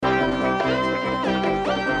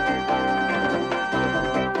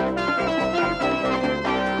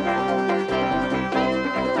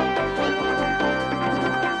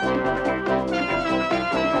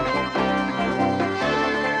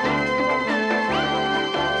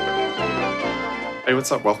Hey, what's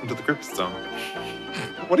up? Welcome to the Cryptid Zone.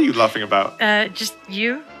 What are you laughing about? Just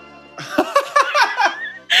you?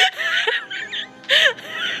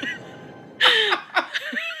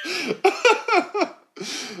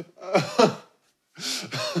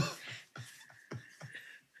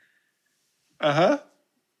 Uh-huh.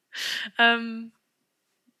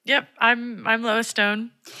 Yep, I'm Lois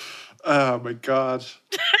Stone. Oh my god.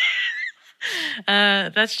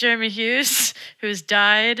 That's Jeremy Hughes, who's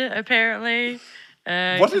died, apparently.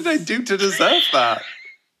 What did I do to deserve that?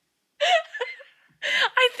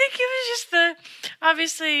 I think it was just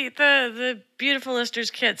obviously the beautiful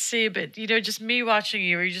listeners can't see, but just me watching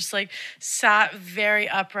you, where you just like sat very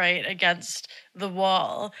upright against the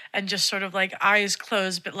wall and just sort of like eyes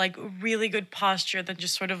closed, but like really good posture, then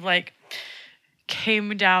just sort of like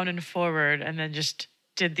came down and forward and then just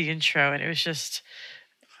did the intro, and it was just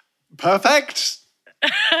perfect.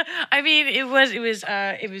 I mean, it was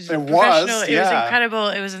professional. It was incredible.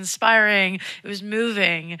 It was inspiring. It was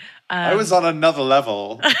moving. I was on another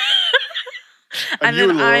level. and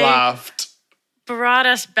you laughed. Brought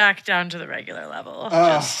us back down to the regular level.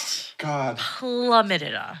 Oh, just God.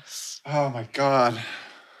 Plummeted us. Oh, my God.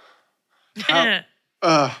 I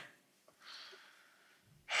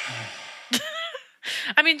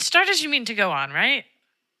mean, start as you mean to go on, right?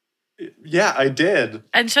 Yeah, I did.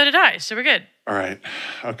 And so did I, so we're good. All right.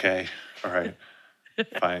 Okay. All right.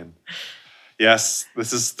 Fine. Yes,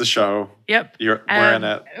 this is the show. Yep. We're in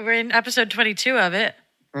it. We're in episode 22 of it.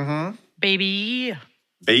 Mm-hmm. Baby.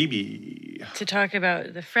 To talk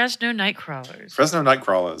about the Fresno Nightcrawlers. Fresno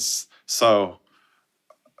Nightcrawlers. So,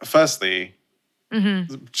 firstly,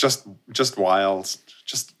 just wild.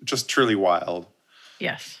 Just truly wild.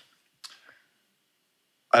 Yes.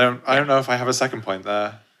 I don't know if I have a second point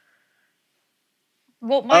there.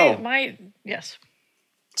 Well, yes.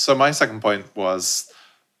 So my second point was,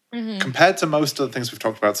 compared to most of the things we've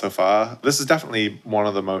talked about so far, this is definitely one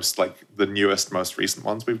of the most, the newest, most recent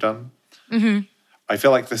ones we've done. Mm-hmm. I feel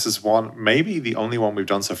like this is maybe the only one we've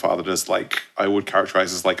done so far that is, I would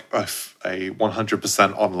characterize as, a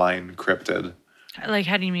 100% online cryptid. Like,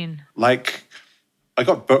 how do you mean? I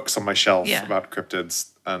got books on my shelf about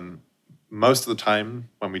cryptids, and most of the time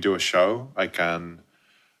when we do a show, I can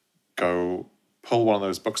go pull one of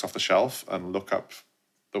those books off the shelf and look up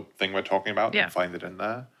the thing we're talking about and find it in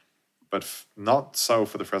there. But not so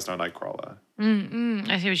for the Fresno Nightcrawler.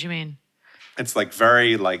 I see what you mean. It's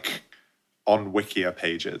very on Wikia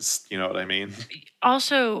pages. You know what I mean?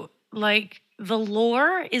 Also, the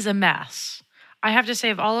lore is a mess. I have to say,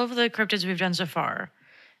 of all of the cryptids we've done so far,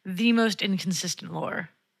 the most inconsistent lore.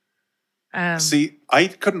 See, I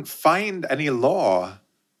couldn't find any lore.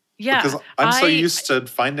 Yeah. Because I'm so used to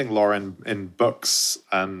finding lore in books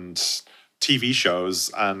and TV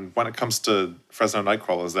shows, and when it comes to Fresno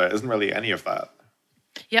Nightcrawlers, there isn't really any of that.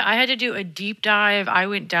 Yeah, I had to do a deep dive. I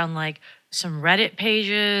went down some Reddit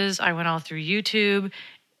pages. I went all through YouTube.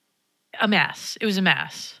 A mess. It was a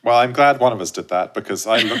mess. Well, I'm glad one of us did that, because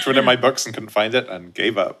I looked for it in my books and couldn't find it and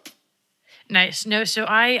gave up. Nice. No, so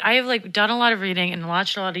I have done a lot of reading and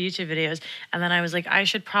watched a lot of YouTube videos, and then I was I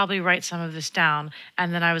should probably write some of this down,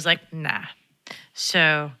 and then I was nah.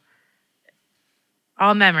 So,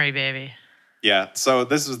 all memory, baby. Yeah, so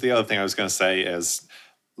this was the other thing I was going to say is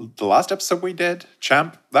the last episode we did,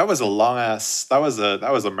 Champ, that was a long ass, that was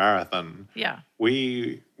a marathon. Yeah.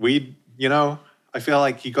 We I feel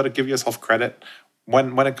like you got to give yourself credit.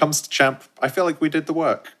 When it comes to Champ, I feel like we did the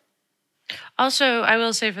work. Also, I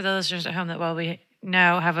will say for the listeners at home that while we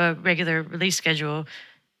now have a regular release schedule,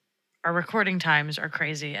 our recording times are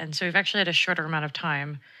crazy. And so we've actually had a shorter amount of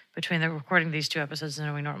time between the recording these two episodes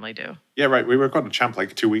than we normally do. Yeah, right. We recorded Champ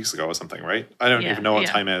 2 weeks ago or something, right? I don't even know what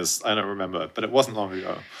time it is. I don't remember, but it wasn't long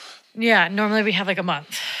ago. Yeah, normally we have a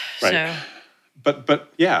month. Right. So.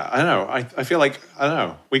 But yeah, I don't know. I feel like, I don't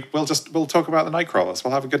know. We'll talk about the Nightcrawlers.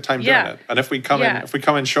 We'll have a good time doing it. And if we come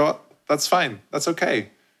in short, that's fine. That's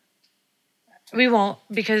okay. We won't,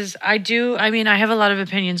 because I have a lot of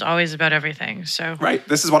opinions always about everything. So right,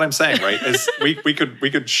 this is what I'm saying. Right, is we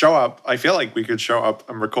could show up. I feel like we could show up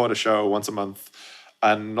and record a show once a month,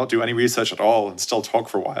 and not do any research at all, and still talk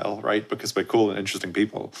for a while, right? Because we're cool and interesting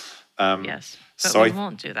people. Yes, but so we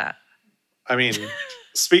won't do that. I mean,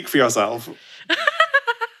 speak for yourself.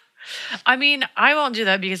 I mean, I won't do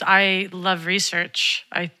that because I love research.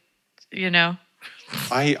 I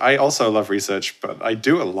also love research, but I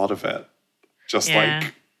do a lot of it. Just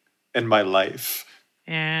in my life.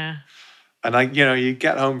 Yeah. And you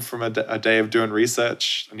get home from a day of doing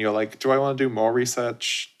research and you're like, do I want to do more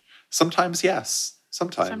research? Sometimes yes.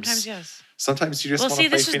 Sometimes yes. Sometimes you just want to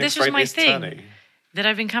play Phoenix Wright Ace Attorney. That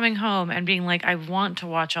I've been coming home and being I want to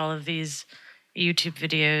watch all of these YouTube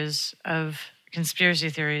videos of conspiracy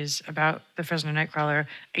theories about the Fresno Nightcrawler.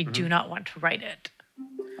 I do not want to write it.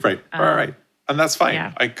 Right. Right. And that's fine.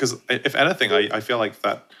 Yeah. Because if anything, I feel like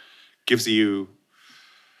that gives you...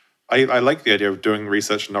 I like the idea of doing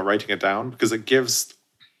research and not writing it down, because it gives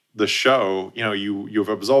the show, you've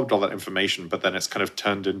absorbed all that information, but then it's kind of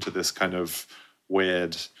turned into this kind of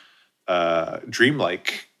weird,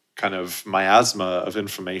 dreamlike kind of miasma of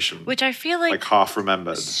information. Which I feel like half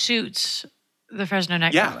remembered. Suits the Fresno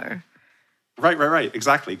Nightcrawler. Yeah. Right.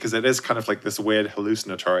 Exactly. Because it is kind of like this weird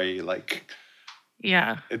hallucinatory,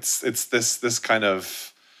 Yeah. It's this kind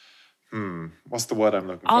of, what's the word I'm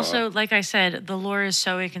looking for? Also, like I said, the lore is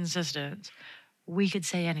so inconsistent. We could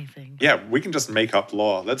say anything. Yeah, we can just make up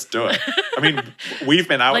lore. Let's do it. I mean, we've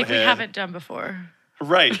been out here. We haven't done before.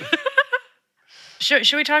 Right.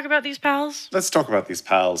 Should we talk about these pals? Let's talk about these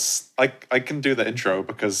pals. I can do the intro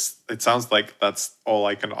because it sounds like that's all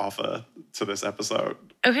I can offer to this episode.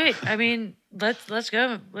 Okay, I mean, let's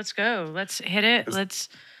go. Let's hit it. Let's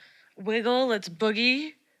wiggle. Let's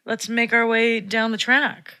boogie. Let's make our way down the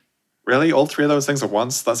track. Really? All three of those things at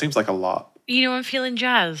once? That seems like a lot. I'm feeling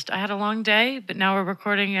jazzed. I had a long day, but now we're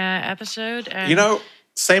recording an episode. And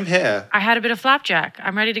same here. I had a bit of flapjack.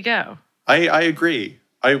 I'm ready to go. I agree.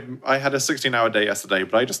 I had a 16-hour day yesterday,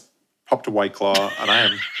 but I just popped a White Claw,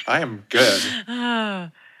 and I am good. Oh,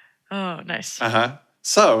 nice.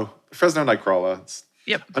 So, Fresno Nightcrawler.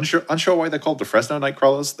 Yep. Unsure why they're called the Fresno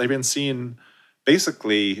Nightcrawlers. They've been seen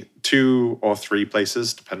basically 2 or 3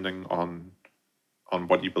 places, depending on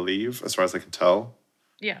what you believe, as far as I can tell.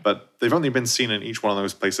 Yeah. But they've only been seen in each one of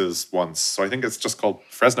those places once. So I think it's just called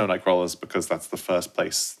Fresno Nightcrawlers because that's the first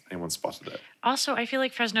place anyone spotted it. Also, I feel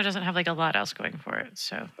like Fresno doesn't have a lot else going for it.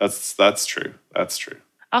 So that's true. That's true.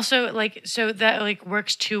 Also, so that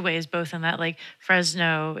works 2 ways, both in that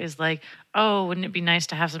Fresno is oh, wouldn't it be nice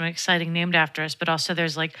to have something exciting named after us? But also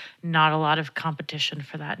there's not a lot of competition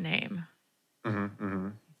for that name.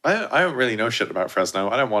 I don't really know shit about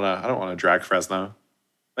Fresno. I don't wanna drag Fresno.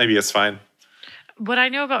 Maybe it's fine. What I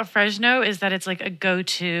know about Fresno is that it's a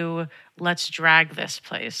go-to, let's drag this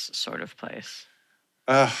place sort of place.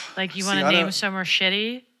 You want to name somewhere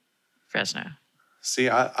shitty? Fresno. See,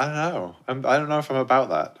 I don't know. I don't know if I'm about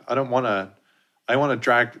that. I want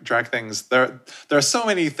to drag things. There are so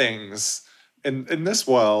many things in this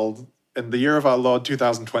world, in the year of our Lord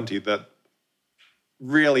 2020, that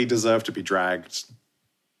really deserve to be dragged.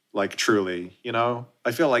 Truly,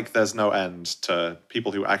 I feel like there's no end to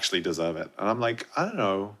people who actually deserve it. And I'm I don't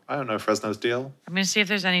know Fresno's deal. I'm going to see if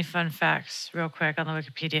there's any fun facts real quick on the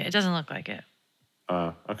Wikipedia. It doesn't look like it.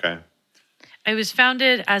 Okay. It was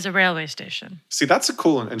founded as a railway station. See, that's a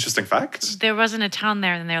cool and interesting fact. There wasn't a town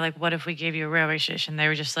there, and they're what if we gave you a railway station? They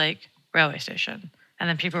were just railway station. And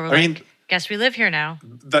then people were guess we live here now.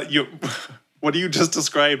 What you just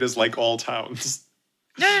described is all towns.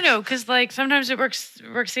 No, because sometimes it works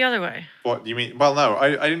the other way. What do you mean? Well, no, I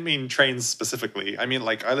didn't mean trains specifically. I mean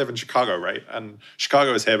I live in Chicago, right? And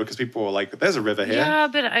Chicago is here because people were there's a river here. Yeah,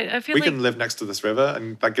 but I feel we can live next to this river,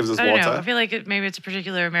 and that gives us water. I don't know. I feel maybe it's a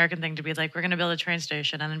particular American thing to be we're going to build a train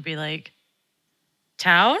station, and then be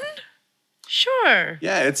town? Sure.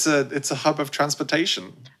 Yeah, it's a hub of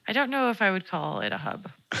transportation. I don't know if I would call it a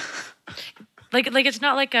hub. It's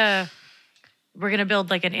not a... We're going to build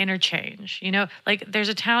an interchange, there's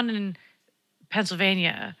a town in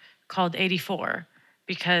Pennsylvania called 84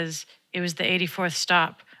 because it was the 84th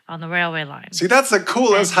stop on the railway line. See, that's a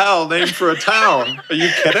cool as hell name for a town. Are you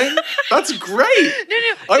kidding? That's great. No.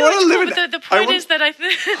 I want to live in. The point is that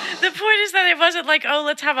the point is that it wasn't oh,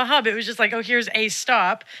 let's have a hub. It was just oh, here's a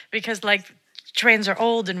stop because trains are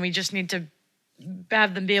old and we just need to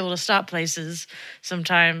have them be able to stop places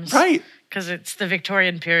sometimes. Right. Because it's the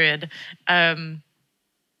Victorian period.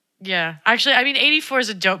 Yeah. Actually, 84 is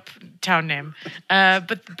a dope town name.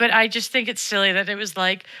 But I just think it's silly that it was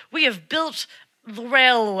we have built the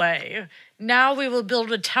railway. Now we will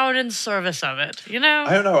build a town in service of it,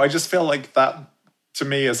 I don't know. I just feel that, to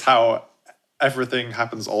me, is how everything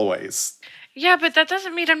happens always. Yeah, but that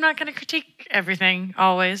doesn't mean I'm not going to critique everything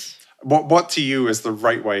always. What to you is the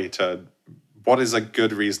right way to... What is a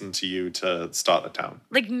good reason to you to start a town?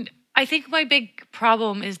 I think my big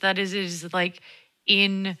problem is that it is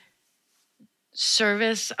in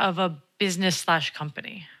service of a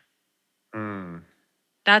business/company.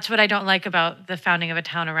 That's what I don't like about the founding of a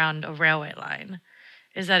town around a railway line,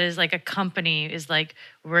 is that is a company is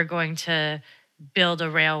we're going to build a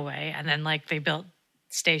railway, and then they built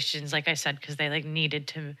stations, like I said, because they needed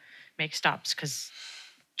to make stops because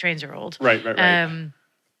trains are old. Right.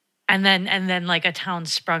 And then a town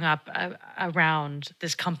sprung up around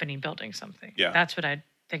this company building something. Yeah. That's what I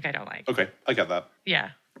think I don't like. Okay, I get that.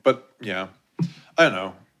 Yeah. But yeah, I don't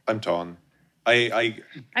know. I'm torn. I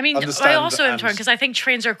mean, understand, I also am torn because I think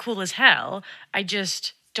trains are cool as hell. I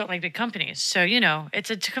just don't like big companies. So, it's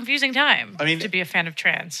a confusing time to be a fan of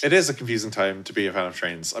trains. It is a confusing time to be a fan of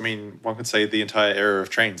trains. I mean, one could say the entire era of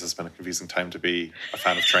trains has been a confusing time to be a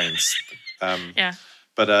fan of trains. Yeah.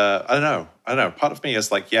 But I don't know. Part of me is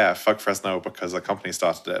like, yeah, fuck Fresno because a company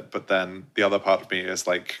started it. But then the other part of me is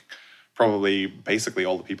like, probably basically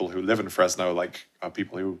all the people who live in Fresno like are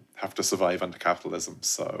people who have to survive under capitalism.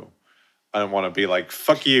 So I don't want to be like,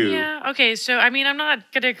 fuck you. Yeah. Okay. So I mean, I'm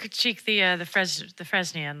not gonna critique the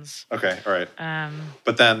Fresnians. Okay. All right.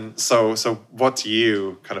 But then, so what to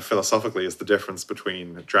you, kind of philosophically, is the difference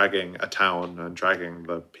between dragging a town and dragging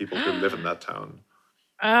the people who live in that town?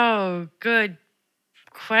 Oh, good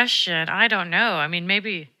question. I don't know. I mean,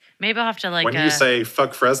 maybe I'll have to like. When you say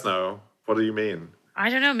fuck Fresno, what do you mean? I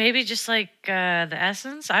don't know. Maybe just like the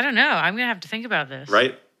essence. I don't know. I'm gonna have to think about this.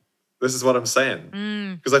 Right. This is what I'm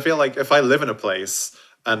saying. Because I feel like if I live in a place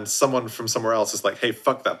and someone from somewhere else is like, hey,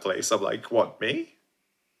 fuck that place, I'm like, what, me?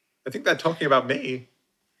 I think they're talking about me.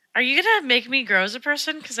 Are you going to make me grow as a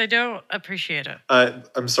person? Because I don't appreciate it.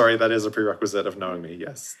 I'm sorry, that is a prerequisite of knowing me,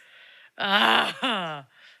 yes.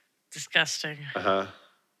 Disgusting. Uh-huh.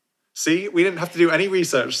 See, we didn't have to do any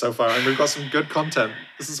research so far, and we've got some good content.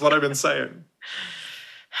 This is what I've been saying.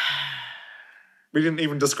 We didn't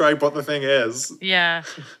even describe what the thing is. Yeah.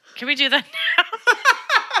 Can we do that now?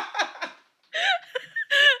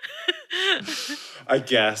 I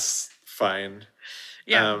guess. Fine.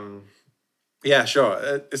 Yeah. Yeah,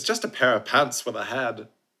 sure. It's just a pair of pants with a head.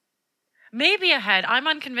 Maybe a head. I'm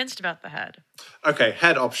unconvinced about the head. Okay,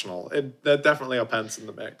 head optional. There definitely are pants in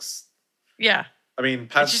the mix. Yeah. I mean,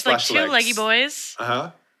 pants it's just like two legs. leggy boys.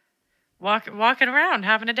 Uh-huh. Walking around,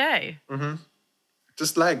 having a day. Mm-hmm.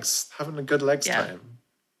 Just legs. Having a good legs time.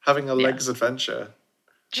 Having a legs adventure.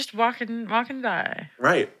 Just walking by.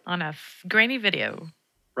 Right. On a grainy video.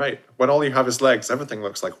 Right. When all you have is legs, everything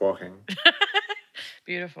looks like walking.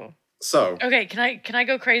 Beautiful. So. Okay, can I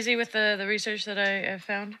go crazy with the research that I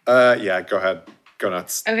found? Yeah, go ahead. Go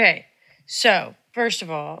nuts. Okay. So, first of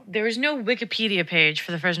all, there is no Wikipedia page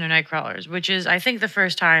for the Fresno Nightcrawlers, which is, I think, the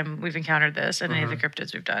first time we've encountered this in any of the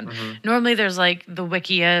cryptids we've done. Normally, there's like the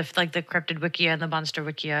Wikia, like the Cryptid Wikia and the Monster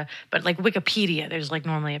Wikia, but like Wikipedia, there's like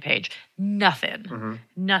normally a page. Nothing.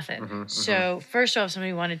 Nothing. So, first off,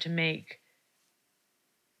 somebody wanted to make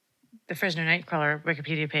the Fresno Nightcrawler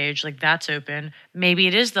Wikipedia page, like that's open. Maybe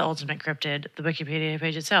it is the Ultimate Cryptid, the Wikipedia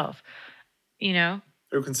page itself. You know?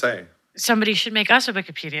 Who can say? Somebody should make us a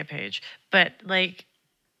Wikipedia page, but like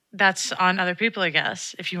that's on other people, I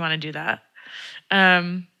guess, if you want to do that.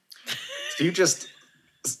 Do you just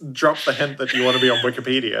drop the hint that you want to be on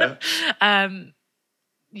Wikipedia?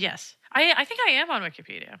 Yes. I think I am on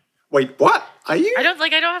Wikipedia. Wait, what? Are you? I don't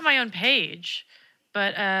have my own page,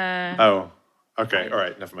 but Oh. Okay, all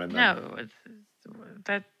right, never mind then. No.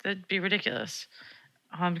 That'd be ridiculous.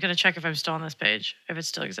 I'm gonna check if I'm still on this page, if it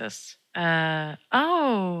still exists.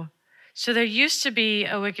 So there used to be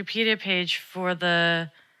a Wikipedia page for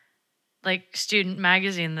the like student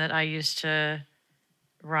magazine that I used to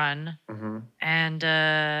run, and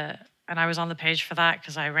I was on the page for that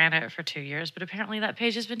because I ran it for 2 years. But apparently that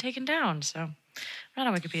page has been taken down, so I'm not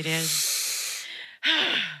on Wikipedia.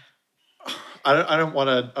 I don't want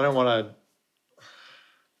to.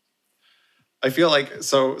 I feel like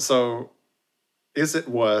so. Is it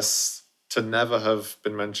worse to never have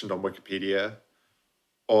been mentioned on Wikipedia,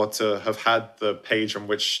 or to have had the page on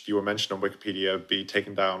which you were mentioned on Wikipedia be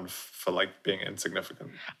taken down for like being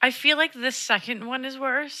insignificant? I feel like the second one is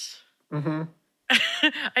worse. I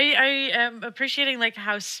am appreciating like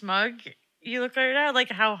how smug you look right now,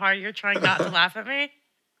 like how hard you're trying not to laugh at me.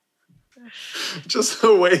 Just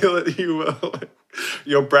the way that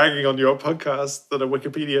you're bragging on your podcast that a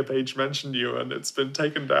Wikipedia page mentioned you and it's been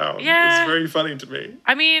taken down. Yeah. It's very funny to me.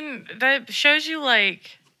 I mean, that shows you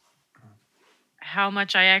like how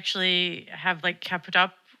much I actually have like kept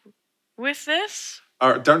up with this.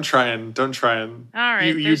 All right, don't try and. All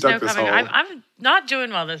right, you dug this hole. I'm not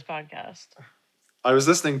doing well this podcast. I was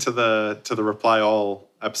listening to the Reply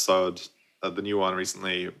All episode, the new one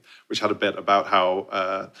recently, which had a bit about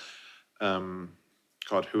how.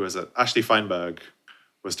 God, who is it? Ashley Feinberg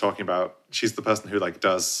was talking about. She's the person who like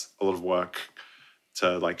does a lot of work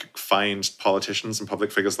to like find politicians and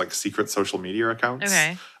public figures like secret social media accounts.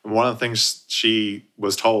 Okay. And one of the things she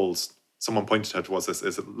was told, someone pointed her towards this,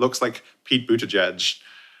 is it looks like Pete Buttigieg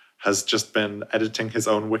has just been editing his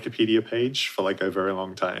own Wikipedia page for like a very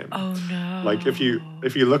long time. Oh no! Like if you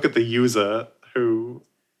look at the user who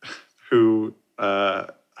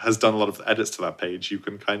has done a lot of the edits to that page, you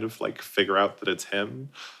can kind of like figure out that it's him.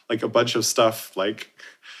 Like a bunch of stuff, like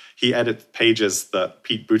he edits pages that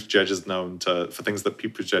Pete Buttigieg is known to, for things that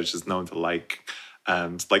Pete Buttigieg is known to like.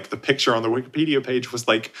 And like the picture on the Wikipedia page was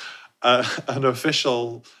like an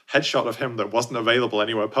official headshot of him that wasn't available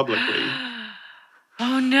anywhere publicly.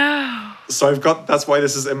 Oh no. So that's why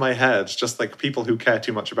this is in my head, just like people who care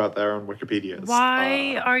too much about their own Wikipedias.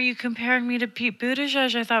 Why are you comparing me to Pete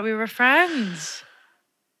Buttigieg? I thought we were friends.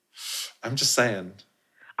 I'm just saying.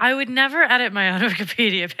 I would never edit my own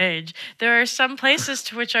Wikipedia page. There are some places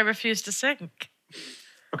to which I refuse to sync.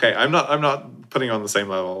 Okay, I'm not putting you on the same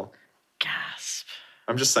level. Gasp.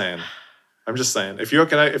 I'm just saying. If you're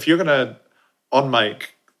gonna on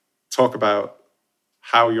mic talk about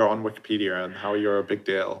how you're on Wikipedia and how you're a big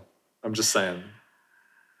deal, I'm just saying.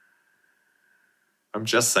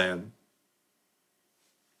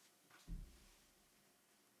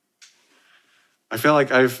 I feel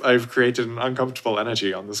like I've created an uncomfortable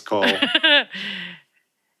energy on this call.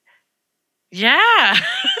 Yeah.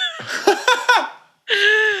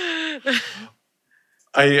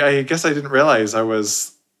 I guess I didn't realize I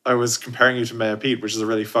was comparing you to Mayor Pete, which is a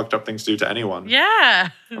really fucked up thing to do to anyone. Yeah.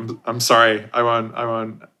 I'm sorry. I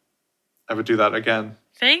won't ever do that again.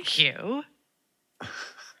 Thank you.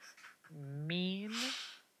 Mean.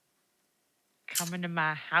 Coming to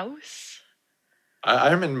my house.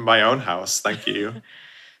 I'm in my own house. Thank you.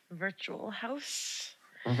 Virtual house.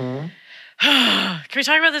 Mm-hmm. Can we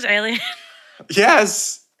talk about this alien?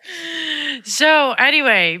 Yes. So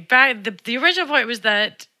anyway, back the original point was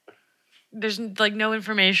that there's like no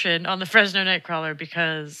information on the Fresno Nightcrawler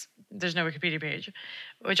because there's no Wikipedia page,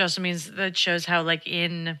 which also means that shows how like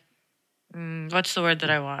in what's the word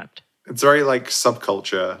that I want? It's very like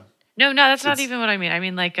subculture. No, that's not even what I mean. I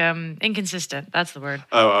mean like inconsistent. That's the word.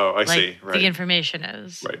 Oh, I like, see. Right. The information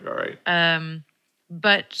is. Right.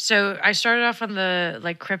 But so I started off on the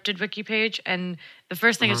like cryptid wiki page, and the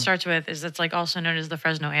first thing it starts with is it's like also known as the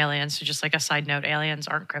Fresno aliens. So just like a side note, aliens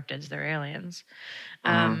aren't cryptids; they're aliens.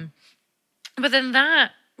 But then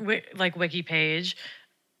that like wiki page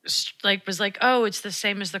like was like, oh, it's the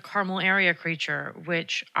same as the Carmel area creature,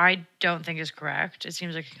 which I don't think is correct. It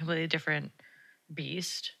seems like a completely different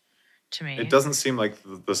beast to me. It doesn't seem like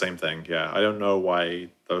the same thing. Yeah, I don't know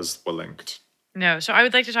why those were linked. No, so I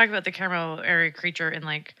would like to talk about the Carmel area creature in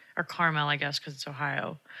like, or Carmel, I guess, because it's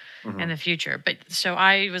Ohio, in the future. But so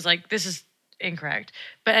I was like, this is incorrect.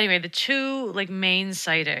 But anyway, the two like main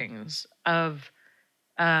sightings of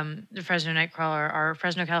the Fresno Nightcrawler are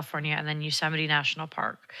Fresno, California, and then Yosemite National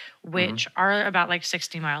Park, which are about like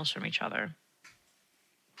 60 miles from each other.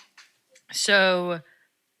 So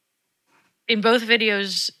in both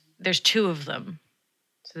videos, there's two of them.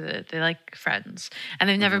 So they're like friends. And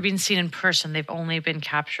they've never been seen in person. They've only been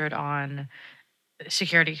captured on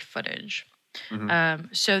security footage.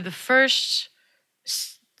 So the first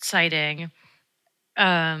sighting,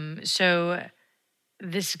 so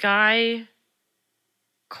this guy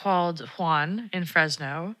called Juan in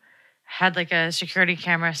Fresno had like a security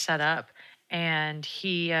camera set up, and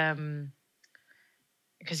he,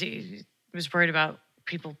 because he was worried about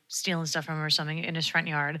people stealing stuff from him or something in his front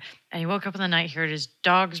yard. And he woke up in the night, heard his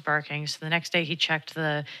dogs barking. So the next day he checked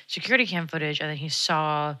the security cam footage, and then he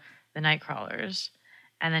saw the night crawlers.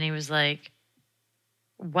 And then he was like,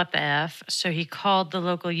 what the F? So he called the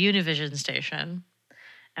local Univision station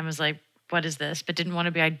and was like, what is this? But didn't want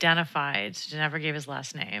to be identified. So never gave his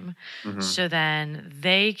last name. So then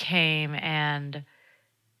they came and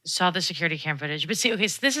saw the security cam footage. But see, okay,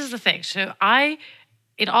 so this is the thing. So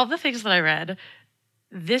in all the things that I read,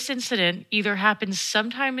 this incident either happened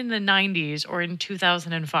sometime in the 90s or in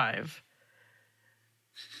 2005.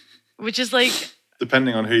 Which is like...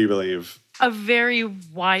 Depending on who you believe. A very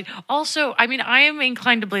wide... Also, I mean, I am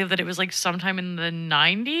inclined to believe that it was like sometime in the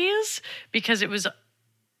 90s because it was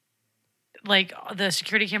like the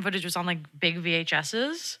security cam footage was on like big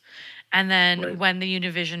VHSs. And then when the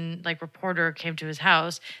Univision like reporter came to his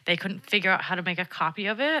house, they couldn't figure out how to make a copy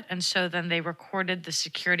of it. And so then they recorded the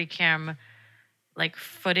security cam like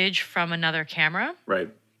footage from another camera,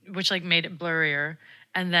 which like made it blurrier.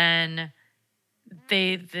 And then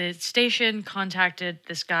the station contacted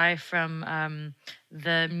this guy from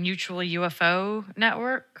the Mutual UFO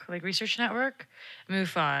Network, like research network,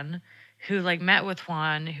 MUFON, who like met with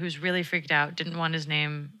Juan, who's really freaked out, didn't want his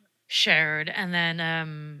name shared. And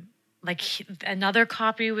then another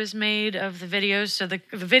copy was made of the videos. So the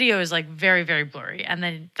video is like very, very blurry. And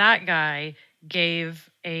then that guy gave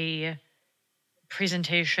a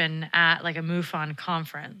presentation at like a MUFON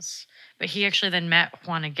conference, but he actually then met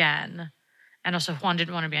Juan again, and also Juan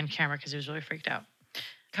didn't want to be on camera because he was really freaked out.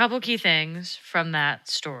 Couple key things from that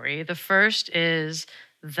story. The first is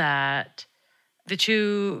that the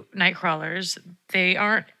two Nightcrawlers, they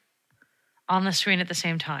aren't on the screen at the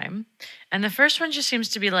same time. And the first one just seems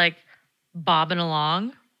to be like bobbing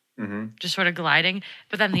along, just sort of gliding.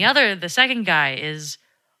 But then the second guy is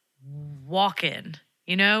walking,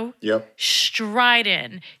 you know? Yep.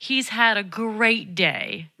 Striding. He's had a great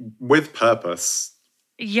day. With purpose.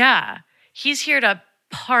 Yeah. He's here to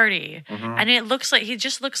party. And it looks like, he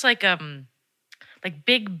just looks like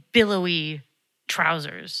big billowy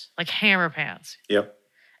trousers, like hammer pants. Yep.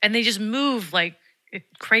 And they just move like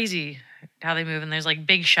crazy how they move. And there's like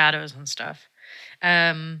big shadows and stuff.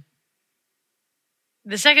 The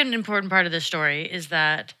second important part of this story is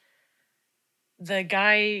that the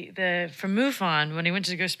guy from MUFON, when he went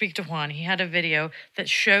to go speak to Juan, he had a video that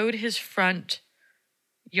showed his front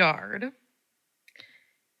yard.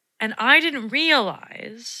 And I didn't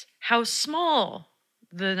realize how small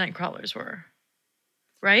the Nightcrawlers were,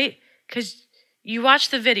 right? Because you watch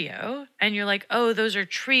the video and you're like, oh, those are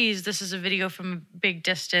trees. This is a video from a big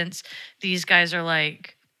distance. These guys are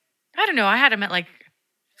like, I don't know. I had them at like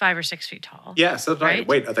 5 or 6 feet tall. Yeah, so did I. Right?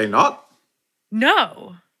 Wait, are they not?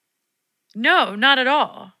 No, not at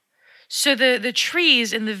all. So the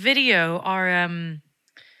trees in the video are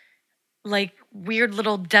like weird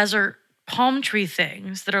little desert palm tree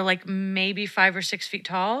things that are like maybe 5 or 6 feet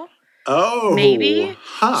tall. Oh. Maybe.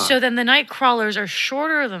 Huh. So then the Nightcrawlers are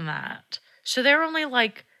shorter than that. So they're only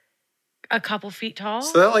like a couple feet tall.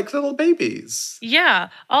 So they're like little babies. Yeah.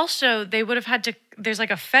 Also, they would have had to, there's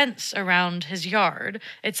like a fence around his yard.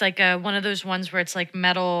 It's like one of those ones where it's like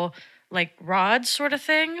metal, like rods sort of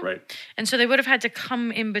thing. Right. And so they would have had to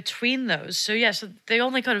come in between those. So yeah, so they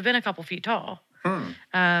only could have been a couple feet tall.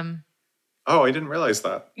 Oh, I didn't realize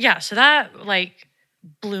that. Yeah, so that like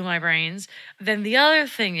blew my brains. Then the other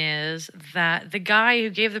thing is that the guy who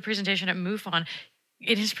gave the presentation at MUFON,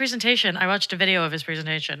 in his presentation, I watched a video of his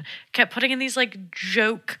presentation, kept putting in these like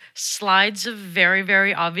joke slides of very,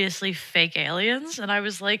 very obviously fake aliens. And I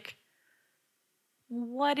was like,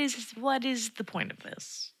 what is the point of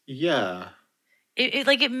this? Yeah.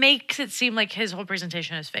 It makes it seem like his whole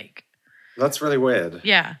presentation is fake. That's really weird.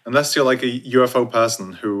 Yeah. Unless you're like a UFO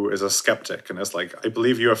person who is a skeptic and is like, I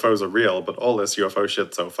believe UFOs are real, but all this UFO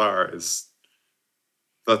shit so far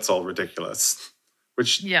that's all ridiculous.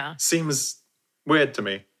 Which seems weird to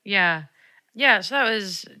me. Yeah. Yeah, so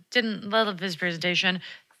didn't love his presentation.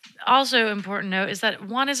 Also, important note is that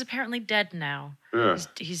Juan is apparently dead now.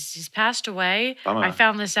 He's passed away. Bummer. I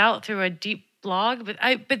found this out through a deep blog,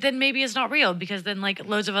 but then maybe it's not real because then like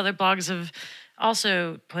loads of other blogs have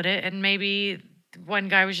also put it, and maybe one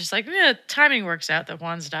guy was just like, timing works out that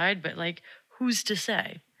Juan's died, but like, who's to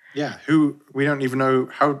say? Yeah, we don't even know,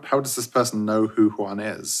 how does this person know who Juan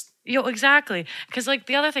is? Exactly. Because like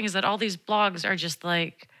the other thing is that all these blogs are just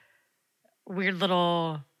like weird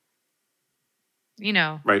little,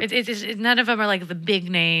 right. None of them are like the big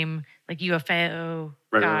name, like UFO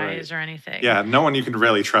guys or anything. Yeah, no one you can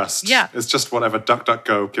really trust. Yeah. It's just whatever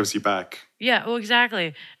DuckDuckGo gives you back. Yeah, well,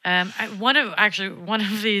 exactly. One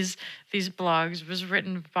of these blogs was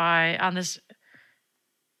written on this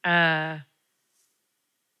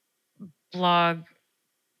blog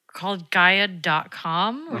called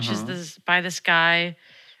Gaia.com, which is by this guy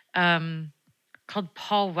called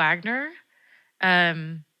Paul Wagner,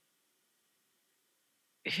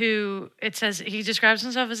 who it says he describes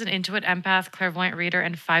himself as an intuit empath, clairvoyant reader,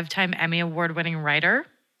 and 5-time Emmy Award-winning writer.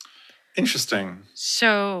 Interesting.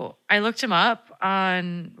 So I looked him up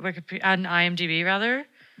on IMDb rather,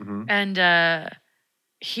 and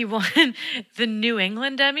he won the New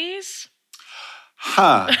England Emmys.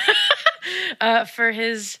 For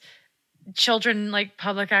his children like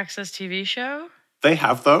public access TV show. They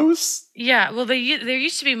have those? Yeah, well, there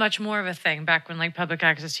used to be much more of a thing back when like public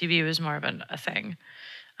access TV was more of a thing.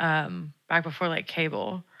 Back before like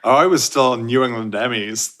cable. Oh, I was still on New England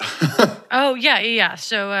Emmys. Oh yeah.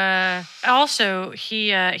 So also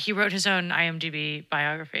he wrote his own IMDb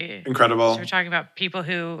biography. Incredible. So we're talking about people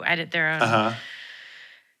who edit their own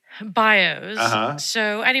bios.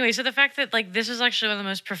 So anyway, so the fact that like this is actually one of the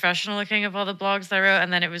most professional looking of all the blogs that I wrote,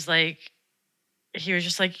 and then it was like he was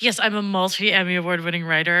just like, yes, I'm a multi-Emmy award-winning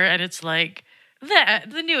writer, and it's like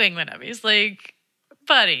the New England Emmys, like,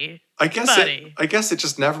 buddy. I guess it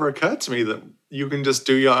just never occurred to me that you can just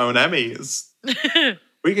do your own Emmys.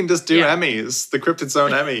 We can just do Emmys, the Cryptid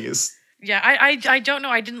Zone Emmys. Yeah, I don't know.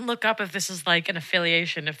 I didn't look up if this is like an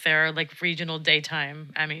affiliation, if there are like regional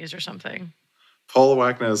daytime Emmys or something. Paul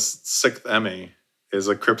Wagner's 6th Emmy is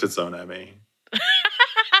a Cryptid Zone Emmy.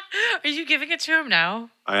 Are you giving it to him now?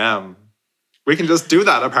 I am. We can just do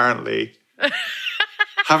that, apparently.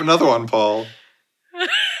 Have another one, Paul.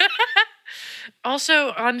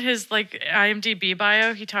 Also, on his IMDb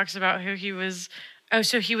bio, he talks about who he was. Oh,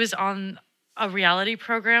 so he was on a reality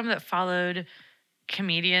program that followed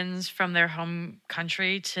comedians from their home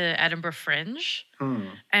country to Edinburgh Fringe.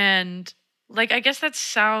 And I guess that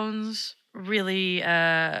sounds really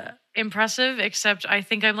impressive, except I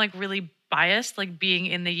think I'm really biased, being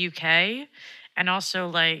in the UK and also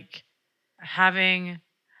having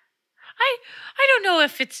I don't know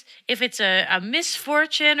if it's a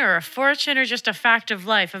misfortune or a fortune or just a fact of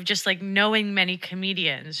life of just knowing many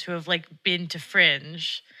comedians who have been to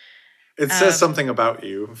Fringe. It says something about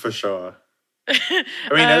you for sure. I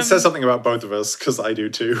mean, it says something about both of us because I do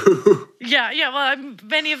too. yeah. Well,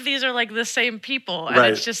 many of these are the same people, and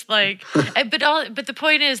right. It's just but the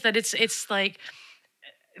point is that it's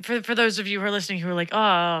for those of you who are listening who are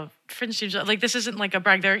oh, Fringe seems this isn't a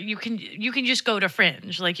brag. There, you can just go to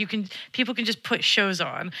Fringe. People can just put shows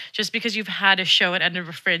on. Just because you've had a show at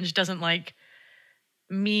Edinburgh Fringe doesn't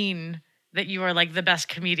mean that you are the best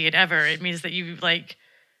comedian ever. It means that you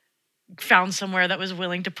found somewhere that was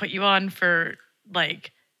willing to put you on for the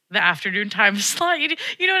afternoon time slot. You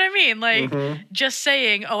know what I mean? Just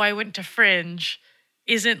saying, oh, I went to Fringe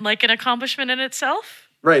isn't an accomplishment in itself.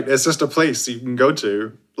 Right. It's just a place you can go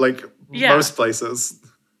to, most places.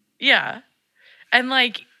 Yeah. And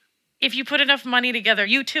if you put enough money together,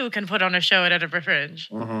 you too can put on a show at Edinburgh Fringe.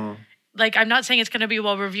 I'm not saying it's going to be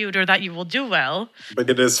well reviewed or that you will do well.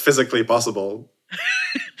 But it is physically possible.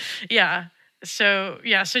 Yeah. So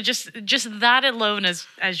just that alone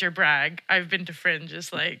as your brag, I've been to Fringe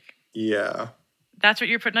is yeah. That's what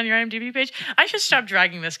you're putting on your IMDb page? I should stop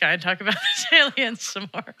dragging this guy and talk about this alien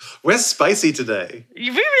some more. We're spicy today.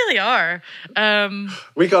 We really are.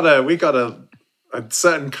 We got a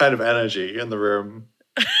certain kind of energy in the room.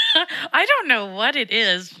 I don't know what it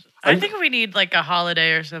is. I think we need a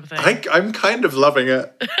holiday or something. I'm kind of loving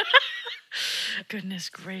it. Goodness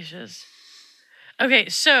gracious. Okay,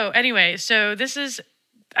 so anyway, this is,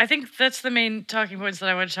 I think that's the main talking points that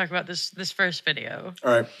I want to talk about this first video.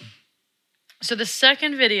 All right. So the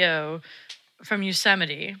second video from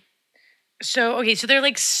Yosemite. So there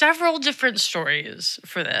are several different stories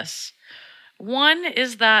for this. One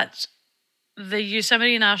is that the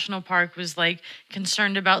Yosemite National Park was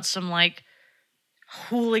concerned about some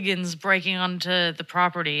hooligans breaking onto the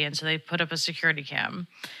property, and so they put up a security cam.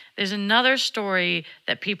 There's another story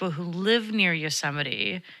that people who live near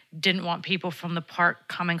Yosemite didn't want people from the park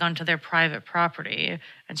coming onto their private property,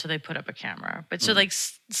 and so they put up a camera. But so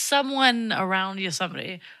someone around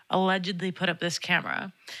Yosemite allegedly put up this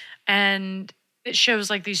camera, and it shows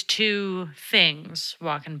these two things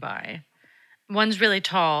walking by. One's really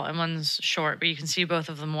tall and one's short, but you can see both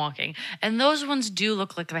of them walking. And those ones do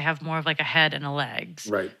look like they have more of a head and a legs.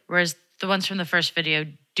 Right. Whereas the ones from the first video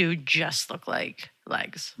do just look like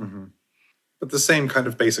legs. Mm-hmm. But the same kind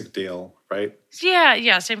of basic deal, right?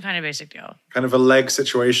 Yeah, same kind of basic deal. Kind of a leg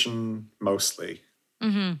situation mostly.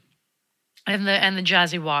 Mm-hmm. And the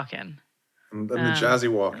jazzy walking. And the jazzy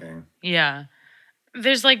walking. Yeah.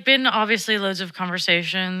 There's been obviously loads of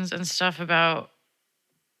conversations and stuff about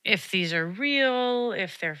if these are real,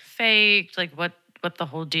 if they're fake, what the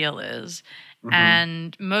whole deal is. Mm-hmm.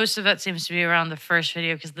 And most of that seems to be around the first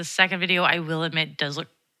video, because the second video, I will admit, does look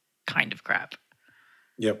kind of crap.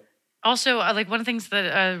 Yep. Also, one of the things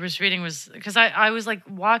that I was reading was, because I was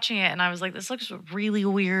watching it and I was this looks really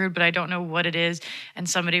weird, but I don't know what it is. And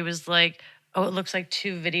somebody was oh, it looks like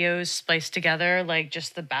two videos spliced together,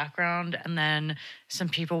 just the background and then some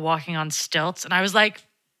people walking on stilts. And I was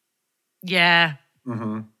yeah.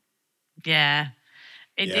 Mm-hmm. Yeah.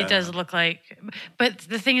 It does look but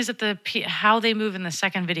the thing is that how they move in the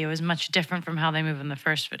second video is much different from how they move in the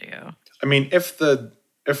first video. I mean, if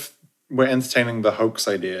we're entertaining the hoax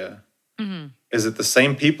idea, mm-hmm. Is it the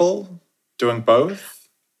same people doing both?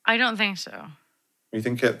 I don't think so. You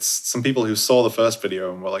think it's some people who saw the first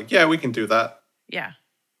video and were yeah, we can do that. Yeah.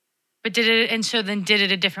 But did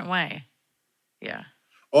it a different way? Yeah.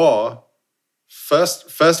 Or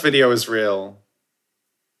first video is real.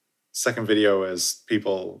 Second video is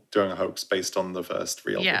people doing a hoax based on the first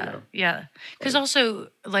real video. Yeah. Because also,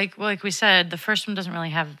 like we said, the first one doesn't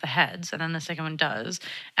really have the heads, and then the second one does.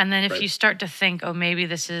 And then if you start to think, oh, maybe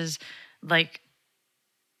this is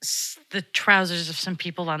the trousers of some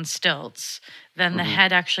people on stilts, then the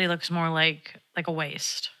head actually looks more like a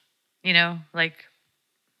waist. You know?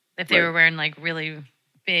 If they were wearing really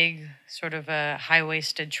big, sort of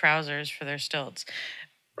high-waisted trousers for their stilts.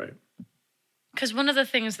 Right. Because one of the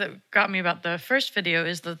things that got me about the first video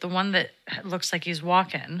is that the one that looks like he's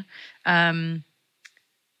walking,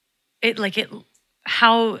 it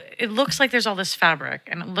how it looks like there's all this fabric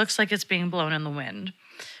and it looks like it's being blown in the wind,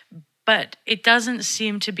 but it doesn't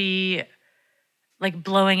seem to be like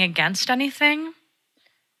blowing against anything.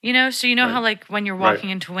 So you know how like when you're walking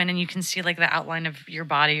into wind and you can see like the outline of your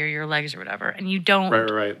body or your legs or whatever, and you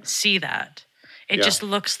don't see that. It just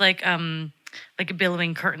looks like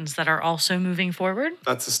billowing curtains that are also moving forward.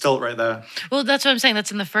 That's a stilt right there. Well, that's what I'm saying.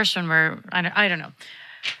 That's in the first one where I don't know.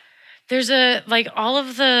 There's all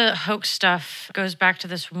of the hoax stuff goes back to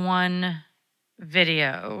this one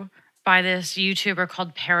video by this YouTuber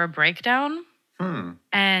called Para Breakdown.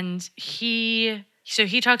 And he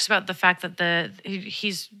talks about the fact that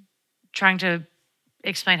he's trying to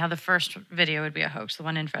explain how the first video would be a hoax, the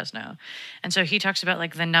one in Fresno. And so he talks about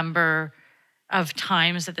like the number of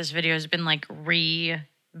times that this video has been like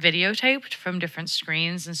re-videotaped from different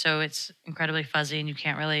screens. And so it's incredibly fuzzy and you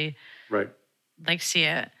can't really like see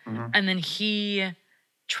it. And then he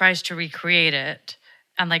tries to recreate it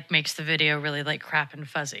and like makes the video really like crap and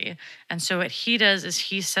fuzzy. And so what he does is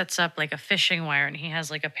he sets up like a fishing wire and he has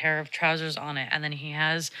like a pair of trousers on it. And then he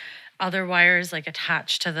has other wires like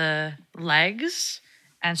attached to the legs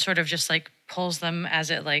and sort of just like pulls them as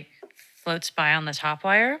it like floats by on the top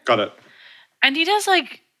wire. Got it. And he does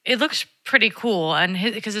like, it looks pretty cool. And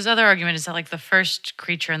because his other argument is that like the first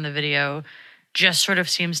creature in the video just sort of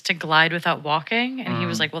seems to glide without walking. And he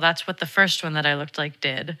was like, well, that's what the first one that I looked like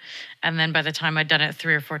did. And then by the time I'd done it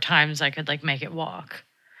 3 or 4 times, I could like make it walk.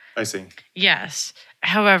 I see. Yes.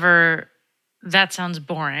 However, that sounds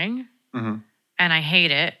boring. And I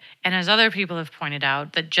hate it. And as other people have pointed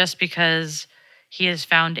out, that just because he has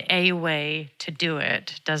found a way to do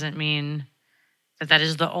it doesn't mean that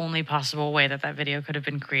is the only possible way that video could have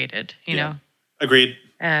been created, you know? Agreed.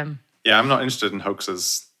 Yeah, I'm not interested in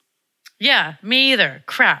hoaxes. Yeah, me either.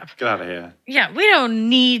 Crap. Get out of here. Yeah, we don't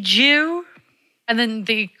need you. And then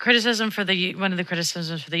the criticism for one of the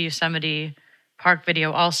criticisms for the Yosemite Park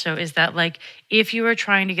video also is that like if you were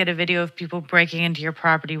trying to get a video of people breaking into your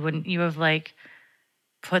property, wouldn't you have like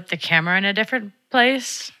put the camera in a different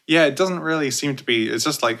place? Yeah, it doesn't really seem to be. It's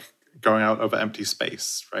just like going out over empty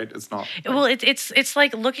space, right? It's not. Well, it's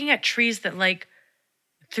like looking at trees that like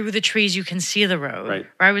through the trees you can see the road. Right.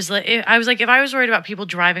 Or I was like, if I was worried about people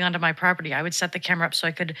driving onto my property, I would set the camera up so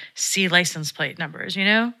I could see license plate numbers, you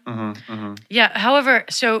know? Yeah. However,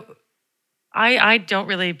 so I don't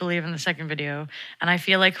really believe in the second video, and I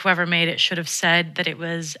feel like whoever made it should have said that it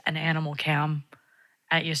was an animal cam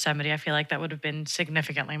at Yosemite. I feel like that would have been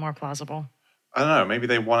significantly more plausible. I don't know. Maybe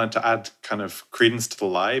they wanted to add kind of credence to the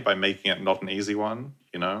lie by making it not an easy one,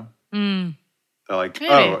 you know? They're like,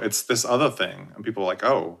 maybe. Oh, it's this other thing. And people are like,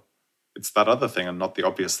 oh, it's that other thing and not the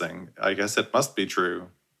obvious thing. I guess it must be true.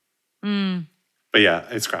 But yeah,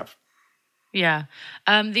 it's crap. Yeah.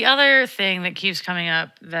 The other thing that keeps coming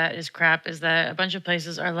up that is crap is that a bunch of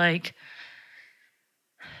places are like,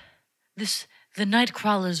 the night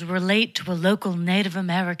crawlers relate to a local Native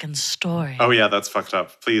American story. Oh yeah, that's fucked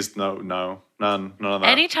up. Please, none of that.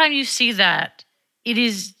 Anytime you see that, it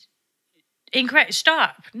is incorrect.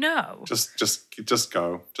 Stop. No. Just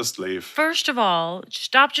go. Just leave. First of all,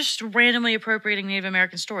 stop just randomly appropriating Native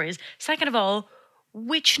American stories. Second of all,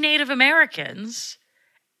 which Native Americans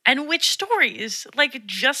and which stories? Like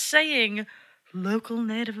just saying local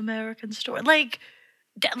Native American story. Like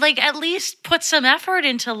at least put some effort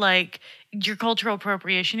into like your cultural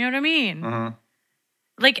appropriation. You know what I mean?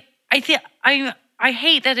 Like I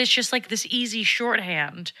hate that it's just like this easy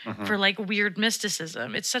shorthand for like weird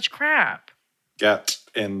mysticism. It's such crap. Get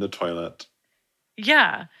in the toilet.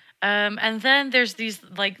 Yeah. And then there's these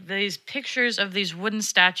pictures of these wooden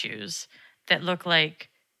statues that look like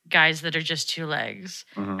guys that are just 2 legs.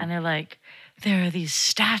 And they're like, there are these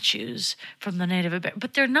statues from the Native American,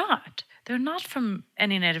 but they're not. They're not from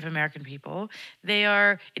any Native American people.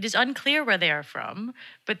 It is unclear where they are from,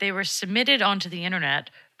 but they were submitted onto the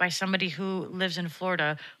internet by somebody who lives in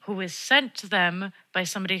Florida, who is sent to them by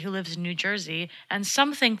somebody who lives in New Jersey, and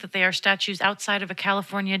some think that they are statues outside of a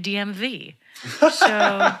California DMV.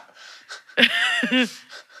 So...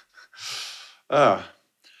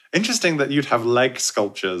 Interesting that you'd have leg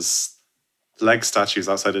statues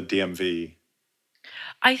outside of DMV.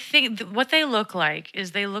 I think what they look like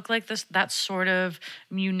is that sort of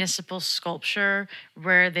municipal sculpture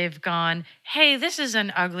where they've gone, hey, this is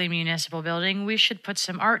an ugly municipal building. We should put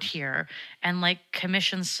some art here, and like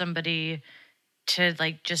commission somebody to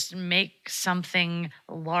like just make something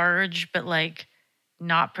large but like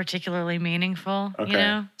not particularly meaningful. Okay. You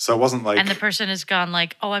know? So it wasn't like... And the person has gone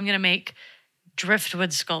like, oh, I'm going to make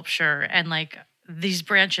driftwood sculpture and like these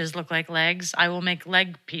branches look like legs. I will make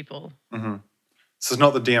leg people. So it's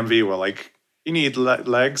not the DMV where like you need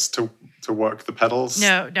legs to to work the pedals?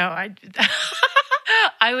 No,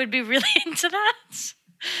 I would be really into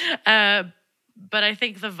that. But I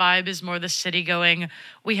think the vibe is more the city going,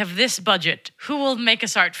 we have this budget. Who will make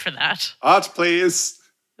us art for that? Art, please.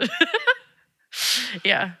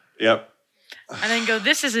 Yeah. Yep. And then go,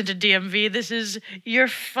 this isn't a DMV. This is your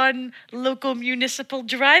fun local municipal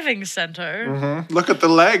driving center. Mm-hmm. Look at the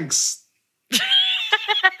legs.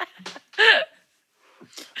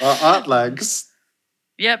 Art legs.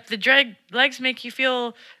 Yep, the legs make you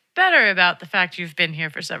feel better about the fact you've been here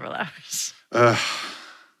for several hours.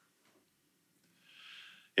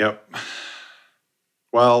 Yep.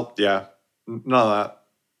 Well, yeah. None of that,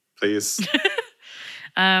 please.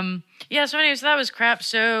 Yeah, so anyway, so that was crap.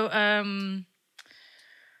 So,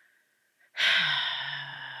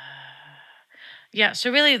 yeah,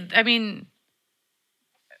 so really, I mean,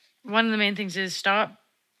 one of the main things is stop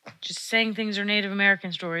just saying things are Native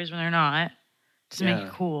American stories when they're not. Doesn't make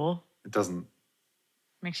it cool. It doesn't.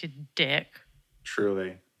 Makes you a dick.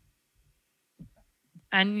 Truly.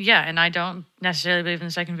 And yeah, and I don't necessarily believe in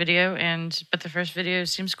the second video, but the first video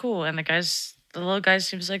seems cool, and the little guys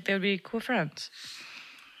seems like they would be cool friends.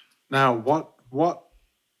 Now, what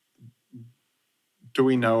do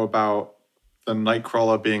we know about the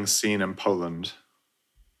Nightcrawler being seen in Poland?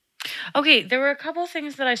 Okay, there were a couple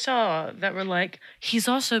things that I saw that were like, he's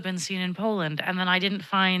also been seen in Poland, and then I didn't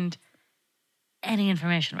find any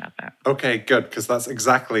information about that. Okay, good, because that's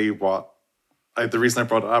exactly what... the reason I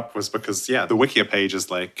brought it up was because, the Wikia page is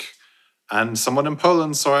like, and someone in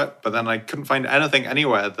Poland saw it, but then I couldn't find anything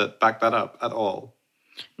anywhere that backed that up at all.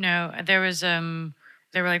 No, there was, there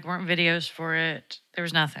weren't videos for it. There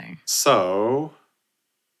was nothing. So,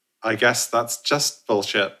 I guess that's just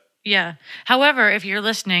bullshit. Yeah. However, if you're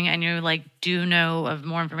listening and you do know of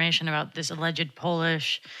more information about this alleged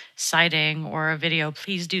Polish sighting or a video,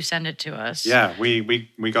 please do send it to us. Yeah, we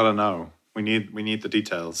gotta know. We need the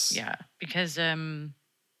details. Yeah, because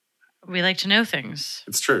we like to know things.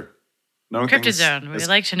 It's true. Cryptid Zone. We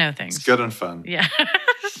like to know things. It's good and fun. Yeah.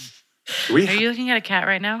 Are you looking at a cat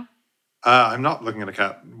right now? I'm not looking at a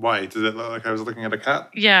cat. Why? Did it look like I was looking at a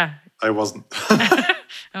cat? Yeah. I wasn't.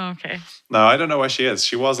 Oh, okay. No, I don't know where she is.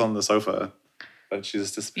 She was on the sofa, but she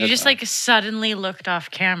just disappeared. You just suddenly looked off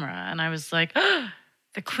camera, and I was like, oh,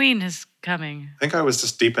 the queen is coming. I think I was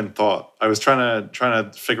just deep in thought. I was trying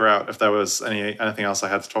to figure out if there was anything else I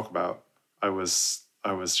had to talk about. I was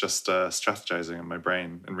just strategizing in my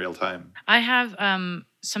brain in real time. I have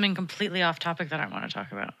something completely off topic that I want to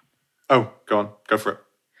talk about. Oh, go on. Go for it.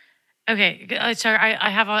 Okay. Sorry, I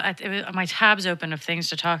have my tabs open of things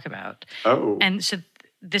to talk about. Oh. And so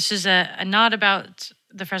this is a not about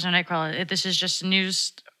the Fresno Nightcrawler. This is just a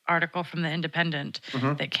news article from The Independent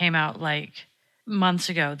that came out months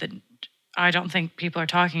ago that I don't think people are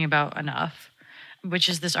talking about enough, which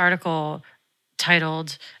is this article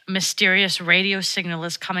titled "Mysterious Radio Signal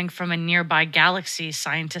is Coming from a Nearby Galaxy,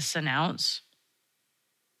 Scientists Announce."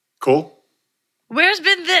 Cool. Where's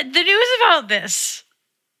been the news about this?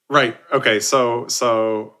 Right. Okay. So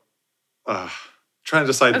trying to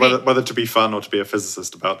decide whether to be fun or to be a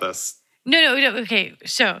physicist about this. No. Okay.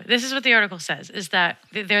 So this is what the article says: is that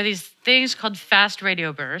there are these things called fast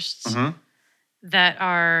radio bursts that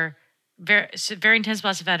are very intense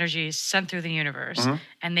blasts of energy sent through the universe,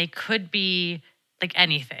 and they could be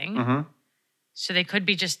anything. So they could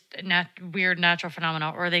be just weird natural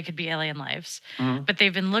phenomena, or they could be alien lives. But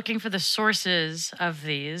they've been looking for the sources of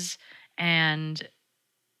these, and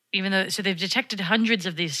they've detected hundreds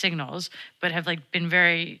of these signals, but have been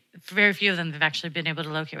very, very few of them they've actually been able to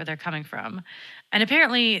locate where they're coming from. And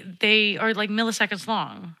apparently they are milliseconds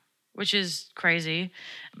long, which is crazy.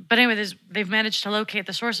 But anyway, they've managed to locate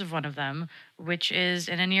the source of one of them, which is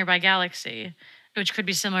in a nearby galaxy, which could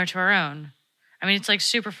be similar to our own. I mean, it's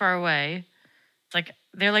super far away. It's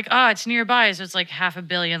they're it's nearby, so it's 500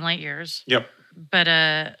 million light years. Yep.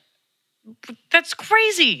 But that's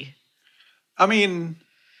crazy. I mean,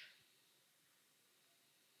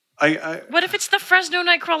 I what if it's the Fresno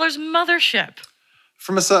Nightcrawler's mothership?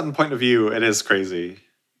 From a certain point of view, it is crazy.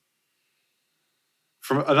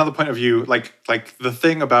 From another point of view, the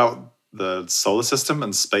thing about the solar system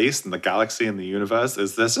and space and the galaxy and the universe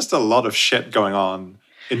is there's just a lot of shit going on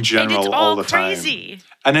in general and it's all the crazy.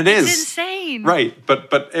 Time. And it's insane. Right.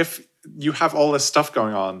 But if you have all this stuff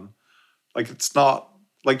going on, it's not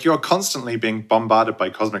you're constantly being bombarded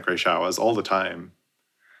by cosmic ray showers all the time.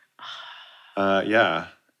 Yeah.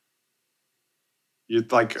 So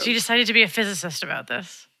you decided to be a physicist about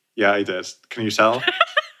this? Yeah, I did. Can you tell?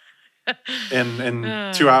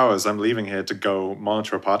 In 2 hours, I'm leaving here to go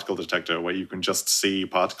monitor a particle detector where you can just see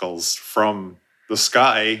particles from the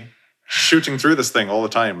sky shooting through this thing all the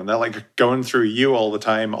time, and they're like going through you all the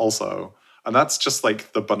time also. And that's just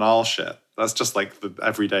like the banal shit. That's just like the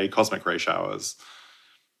everyday cosmic ray showers.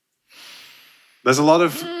 There's a lot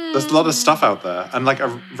of stuff out there, and like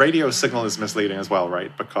a radio signal is misleading as well,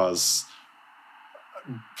 right? Because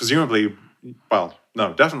presumably, well,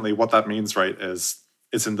 no, definitely what that means, right, is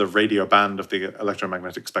it's in the radio band of the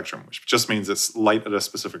electromagnetic spectrum, which just means it's light at a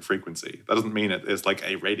specific frequency. That doesn't mean it is like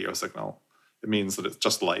a radio signal. It means that it's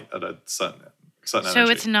just light at a certain energy. So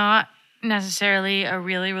it's not necessarily a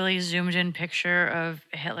really, really zoomed in picture of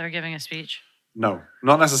Hitler giving a speech? No,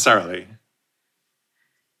 not necessarily.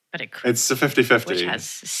 But it could. It's a 50-50. Which has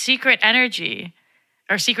secret energy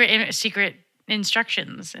or secret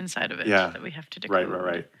instructions inside of it that we have to decode.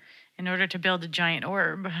 Right. In order to build a giant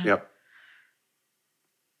orb. Yep.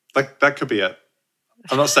 Like, that could be it.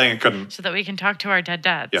 I'm not saying it couldn't. So that we can talk to our dead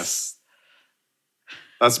dads. Yes.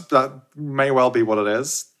 That may well be what it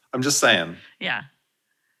is. I'm just saying. Yeah.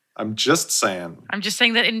 I'm just saying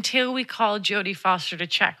that until we call Jodie Foster to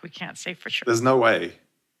check, we can't say for sure. There's no way.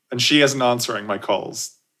 And she isn't answering my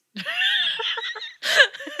calls.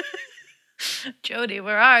 Jodie,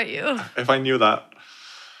 where are you? If I knew that,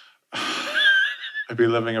 I'd be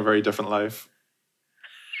living a very different life.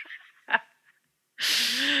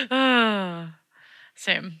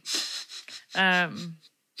 Same.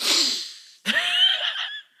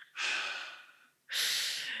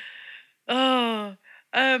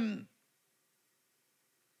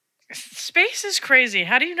 Space is crazy.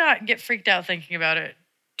 How do you not get freaked out thinking about it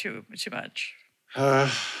too much? I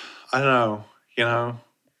don't know. You know,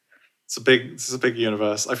 it's a big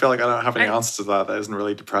universe. I feel like I don't have any answers to that. That isn't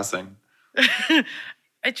really depressing.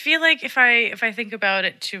 I feel like if I think about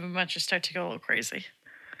it too much, I start to go a little crazy.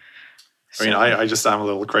 I mean, I just am a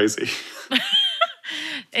little crazy.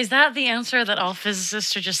 Is that the answer that all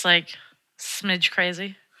physicists are just like smidge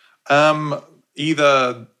crazy?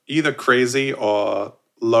 Either crazy or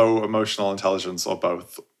low emotional intelligence or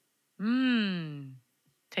both.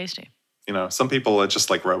 Tasty. You know, some people are just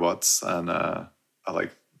like robots and are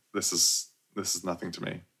like, this is nothing to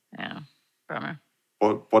me. Yeah, bummer.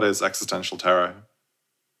 What is existential terror?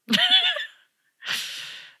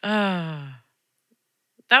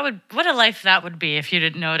 What a life that would be if you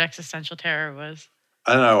didn't know what existential terror was.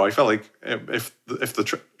 I don't know. I felt like if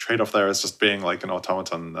the trade-off there is just being like an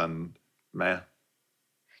automaton, then meh.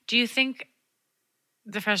 Do you think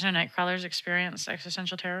the Fresno Nightcrawlers experienced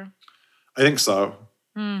existential terror? I think so.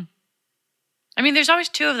 I mean, there's always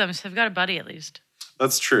two of them, so they've got a buddy at least.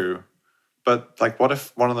 That's true. But like, what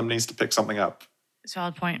if one of them needs to pick something up?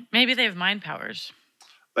 Solid point. Maybe they have mind powers.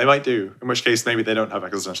 They might do. In which case, maybe they don't have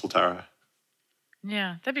existential terror.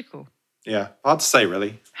 Yeah, that'd be cool. Yeah, hard to say,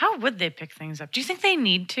 really. How would they pick things up? Do you think they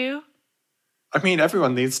need to? I mean,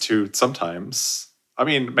 everyone needs to sometimes. I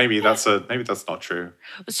mean, maybe that's not true.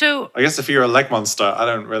 So I guess if you're a leg monster, I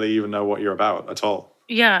don't really even know what you're about at all.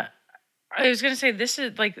 Yeah. I was going to say, this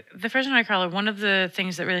is like the Fresno Nightcrawler. One of the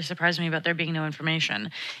things that really surprised me about there being no information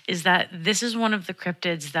is that this is one of the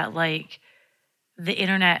cryptids that like the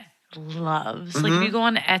internet loves. Like if you go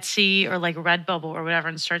on Etsy or like Redbubble or whatever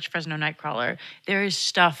and search Fresno Nightcrawler, there is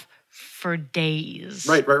stuff for days.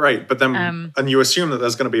 Right. But then, and you assume that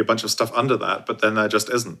there's going to be a bunch of stuff under that, but then there just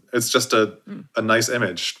isn't. It's just a nice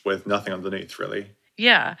image with nothing underneath, really.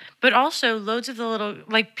 Yeah, but also loads of the little,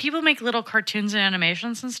 like people make little cartoons and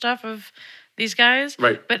animations and stuff of these guys.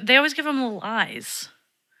 Right. But they always give them little eyes,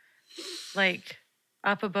 like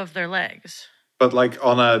up above their legs. But like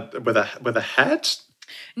with a head?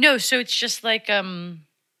 No, so it's just like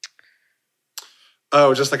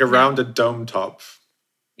just like a rounded dome top.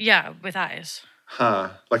 Yeah, with eyes.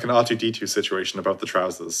 Huh. Like an R2-D2 situation above the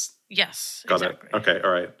trousers. Yes. Got exactly. it. Okay, all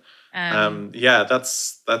right. Yeah,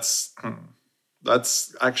 that's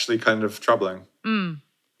actually kind of troubling.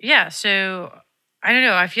 Yeah, so I don't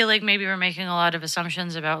know. I feel like maybe we're making a lot of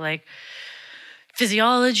assumptions about like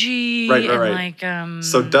physiology and like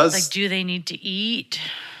so do they need to eat?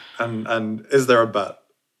 And is there a but?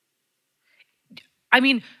 I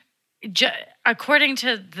mean, according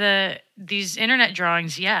to these internet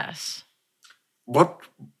drawings, yes. What?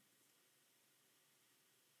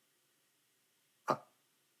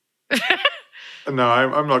 No,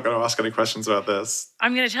 I'm not going to ask any questions about this.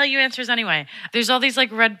 I'm going to tell you answers anyway. There's all these like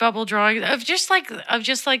Redbubble drawings of just like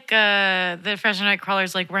the Fresno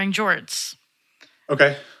Nightcrawlers like wearing jorts.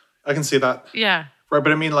 Okay, I can see that. Yeah. Right,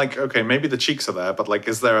 but I mean, like, okay, maybe the cheeks are there, but like,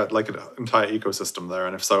 is there like an entire ecosystem there?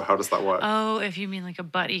 And if so, how does that work? Oh, if you mean like a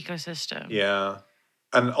butt ecosystem. Yeah.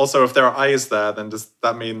 And also, if there are eyes there, then does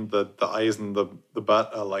that mean that the eyes and the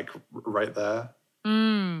butt are like right there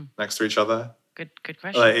next to each other? good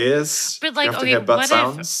question. Ears. But like, you have to okay, hear butt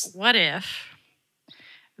sounds. what if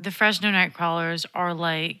the Fresno Nightcrawlers are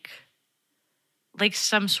like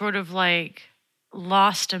some sort of like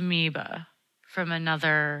lost amoeba from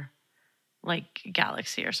another like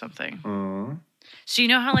galaxy or something? Mm. So you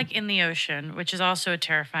know how like in the ocean, which is also a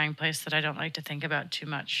terrifying place that I don't like to think about too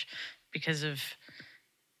much because of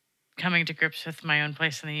coming to grips with my own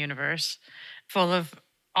place in the universe, full of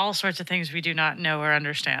all sorts of things we do not know or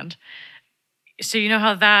understand. So you know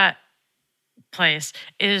how that place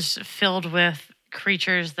is filled with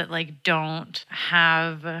creatures that like don't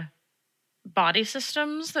have body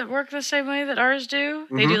systems that work the same way that ours do.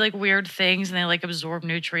 They do like weird things and they like absorb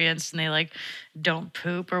nutrients and they like don't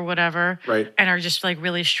poop or whatever. Right. And are just like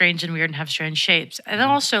really strange and weird and have strange shapes. And then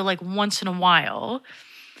also like once in a while,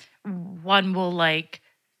 one will like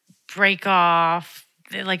break off,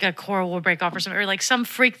 like a coral will break off or something, or like some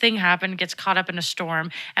freak thing happened, gets caught up in a storm,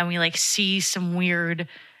 and we like see some weird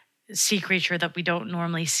sea creature that we don't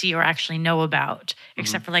normally see or actually know about,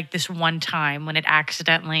 except for like this one time when it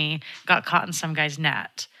accidentally got caught in some guy's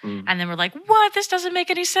net. And then we're like, what? This doesn't make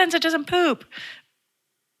any sense. It doesn't poop.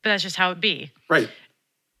 But that's just how it be. Right.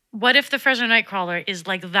 What if the Fresno Nightcrawler is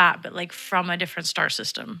like that, but like from a different star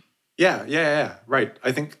system? Yeah. Right.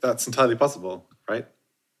 I think that's entirely possible, right?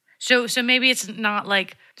 So maybe it's not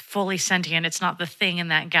like fully sentient. It's not the thing in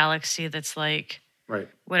that galaxy that's like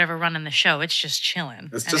whatever running the show. It's just chilling.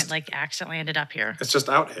 It like accidentally ended up here. It's just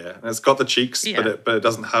out here. And it's got the cheeks, but it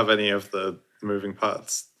doesn't have any of the moving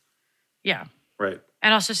parts. Yeah. Right.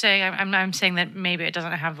 And also I'm saying that maybe it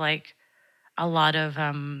doesn't have like a lot of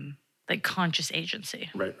like conscious agency.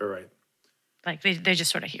 Right. Like they're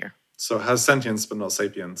just sort of here. So it has sentience but not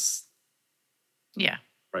sapience. Yeah.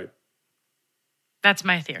 Right. That's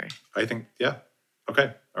my theory. I think, yeah.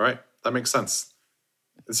 Okay. All right. That makes sense.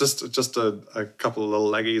 It's just a couple of little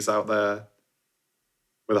leggies out there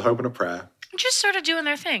with a hope and a prayer. Just sort of doing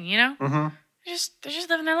their thing, you know? Mm-hmm. They're just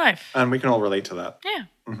living their life. And we can all relate to that. Yeah.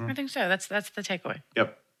 I think so. That's the takeaway.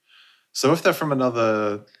 Yep. So if they're from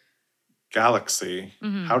another galaxy,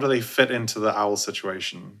 how do they fit into the owl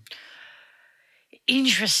situation?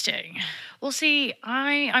 Interesting. Well, see,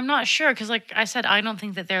 I'm not sure because, like I said, I don't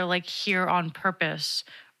think that they're like here on purpose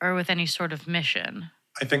or with any sort of mission.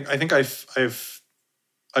 I think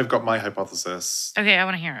I've got my hypothesis. Okay, I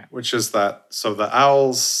want to hear it. Which is that so the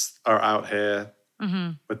owls are out here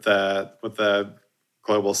with their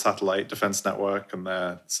global satellite defense network and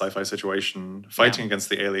their sci-fi situation, fighting against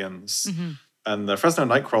the aliens, and the Fresno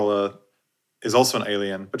Nightcrawler is also an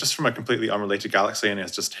alien, but just from a completely unrelated galaxy, and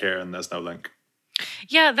it's just here and there's no link.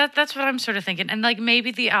 Yeah, that's what I'm sort of thinking. And like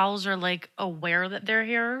maybe the owls are like aware that they're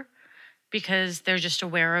here because they're just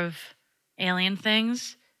aware of alien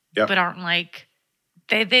things, but aren't like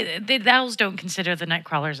the owls don't consider the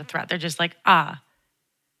Nightcrawlers a threat. They're just like,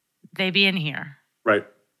 they be in here. Right.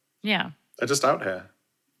 Yeah. They're just out here.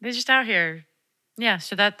 They're just out here. Yeah,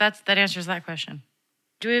 so that answers that question.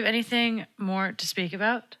 Do we have anything more to speak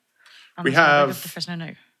about? We have the Fresno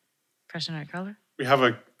Nightcrawler. We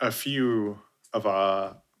have a few of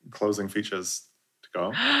our closing features to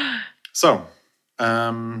go. So,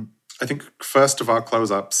 I think first of our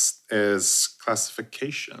close-ups is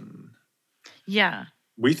classification. Yeah.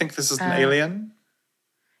 We think this is an alien.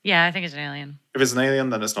 Yeah, I think it's an alien. If it's an alien,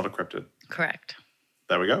 then it's not a cryptid. Correct.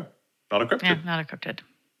 There we go. Not a cryptid. Yeah, not a cryptid.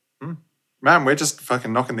 Man, we're just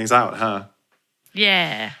fucking knocking these out, huh?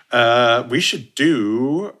 Yeah. We should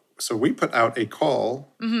do... So we put out a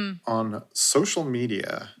call on social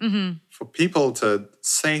media for people to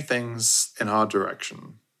say things in our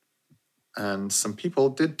direction. And some people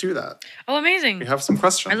did do that. Oh, amazing. We have some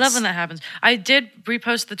questions. I love when that happens. I did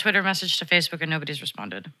repost the Twitter message to Facebook and nobody's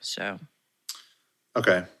responded. So.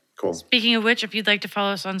 Okay, cool. Speaking of which, if you'd like to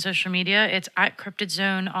follow us on social media, it's at Cryptid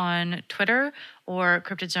Zone on Twitter or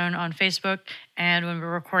Cryptid Zone on Facebook. And when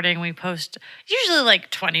we're recording, we post usually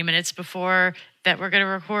like 20 minutes before that we're going to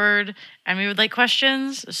record. And we would like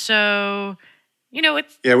questions. So,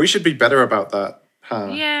 it's... Yeah, we should be better about that,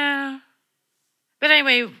 huh? Yeah. But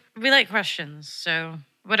anyway, we like questions. So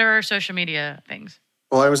what are our social media things?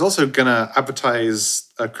 Well, I was also going to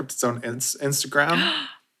advertise a Cryptid Zone Instagram,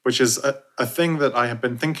 which is a thing that I have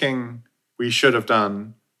been thinking we should have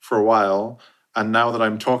done for a while. And now that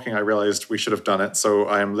I'm talking, I realized we should have done it. So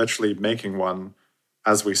I am literally making one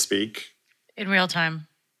as we speak. In real time.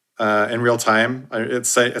 In real time. It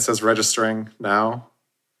says registering now.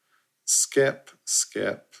 Skip.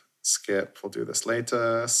 We'll do this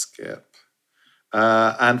later. Skip.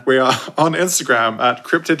 And we are on Instagram at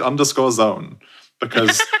cryptid_zone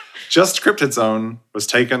because just Cryptid Zone was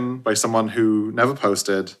taken by someone who never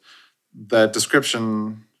posted. Their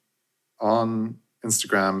description on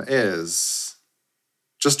Instagram is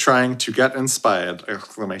just trying to get inspired,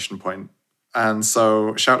 exclamation point. And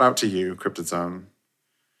so shout out to you, Cryptid Zone,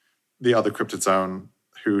 the other Cryptid Zone,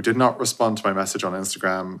 who did not respond to my message on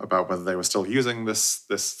Instagram about whether they were still using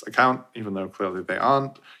this account, even though clearly they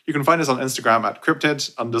aren't. You can find us on Instagram at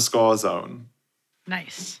cryptid_zone.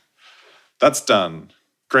 Nice. That's done.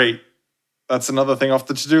 Great. That's another thing off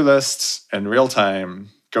the to-do list in real time.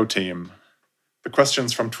 Go team. The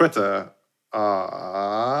questions from Twitter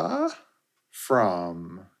are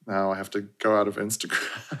from... Now I have to go out of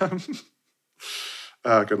Instagram.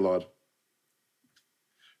 Oh, good Lord.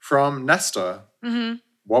 From Nestor,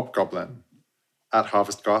 Wobgoblin, at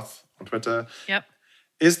Harvest Goth on Twitter. Yep.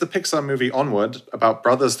 Is the Pixar movie Onward, about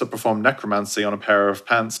brothers that perform necromancy on a pair of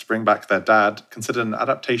pants to bring back their dad, considered an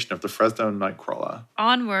adaptation of the Fresno Nightcrawler?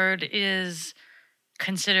 Onward is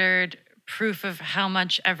considered proof of how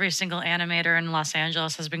much every single animator in Los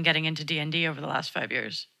Angeles has been getting into D&D over the last 5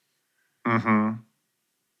 years. Mm-hmm.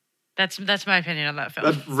 That's my opinion on that film.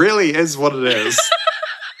 That really is what it is.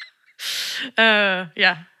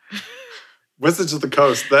 Yeah. Wizards of the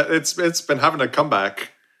Coast. It's been having a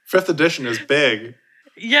comeback. 5th edition is big.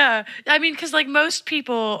 Yeah, I mean, because like most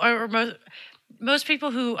people, or most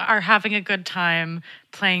people who are having a good time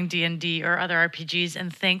playing D&D or other RPGs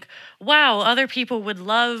and think, wow, other people would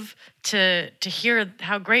love to hear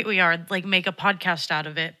how great we are, like make a podcast out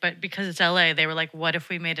of it. But because it's LA, they were like, what if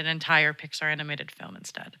we made an entire Pixar animated film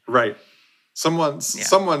instead? Right. Someone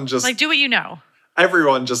just... Like, do what you know.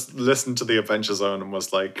 Everyone just listened to the Adventure Zone and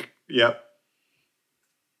was like, yep,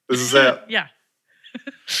 this is it. Yeah.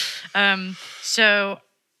 So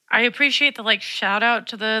I appreciate the like shout out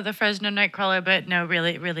to the Fresno Nightcrawler, but no,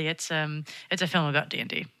 really, it's a film about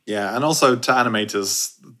D&D. Yeah, and also to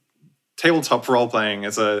animators, tabletop role playing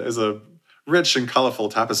is a rich and colorful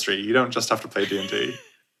tapestry. You don't just have to play D&D.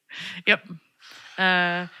 Yep.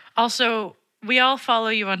 Also, we all follow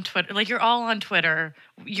you on Twitter. Like, you're all on Twitter.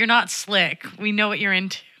 You're not slick. We know what you're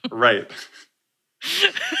into. Right.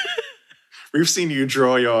 We've seen you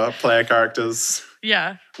draw your player characters.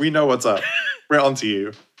 Yeah. We know what's up. We're onto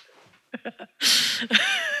you.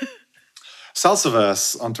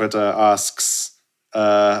 Salsaverse on Twitter asks,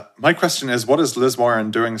 my question is, what is Liz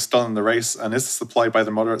Warren doing still in the race? And is this ploy by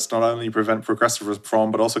the moderates not only prevent progressive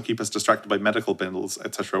reform, but also keep us distracted by medical bills,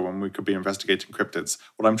 etc., when we could be investigating cryptids?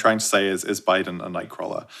 What I'm trying to say is Biden a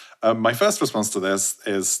Nightcrawler? My first response to this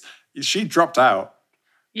is she dropped out.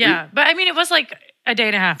 Yeah, but I mean, it was like a day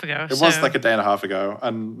and a half ago. It was like a day and a half ago,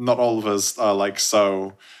 and not all of us are like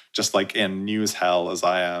so just like in news hell as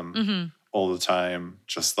I am all the time.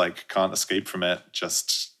 Just like can't escape from it.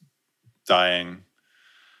 Just dying,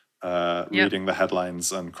 reading the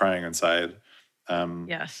headlines and crying inside.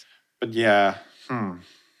 Yes. But yeah.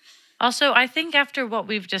 Also, I think after what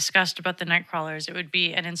we've discussed about the Nightcrawlers, it would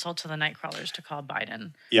be an insult to the Nightcrawlers to call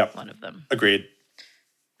Biden one of them. Agreed.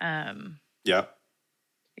 Yeah.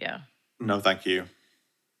 No, thank you.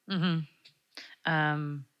 The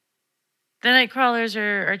Nightcrawlers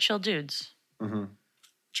are chill dudes.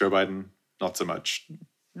 Joe Biden, not so much.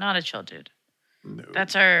 Not a chill dude. No.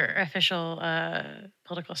 That's our official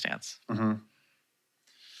political stance.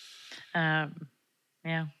 Yeah.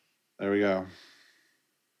 There we go.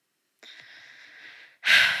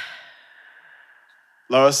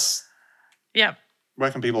 Lois. Yep. Where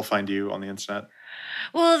can people find you on the internet?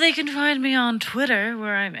 Well, they can find me on Twitter,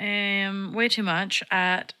 where I am way too much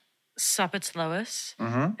at SupPitsLois.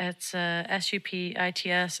 It's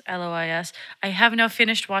SupPitsLois. I have now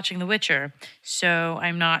finished watching The Witcher, so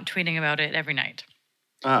I'm not tweeting about it every night.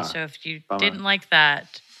 So if you didn't like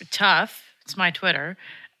that, tough. It's my Twitter,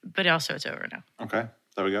 but also it's over now. Okay,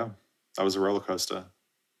 there we go. That was a roller coaster.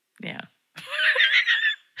 Yeah.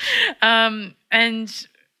 And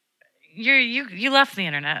you left the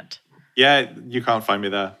internet. Yeah, you can't find me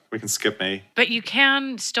there. We can skip me. But you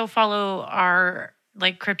can still follow our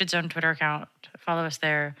Cryptid Zone Twitter account. Follow us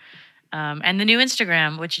there. And the new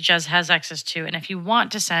Instagram, which Jez has access to. And if you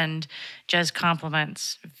want to send Jez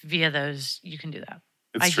compliments via those, you can do that.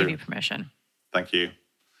 It's true. Give you permission. Thank you.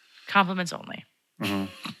 Compliments only.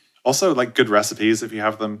 Also, like good recipes if you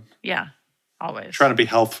have them. Yeah, always. Trying to be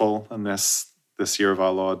healthful in this year of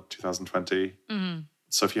our Lord, 2020.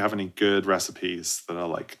 So if you have any good recipes that are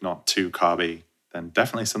like not too carby, then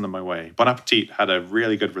definitely send them my way. Bon Appetit had a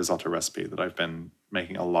really good risotto recipe that I've been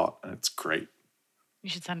making a lot, and it's great. You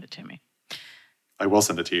should send it to me. I will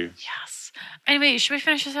send it to you. Yes. Anyway, should we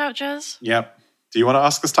finish this out, Jez? Yep. Do you want to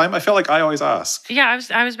ask this time? I feel like I always ask. Yeah, I was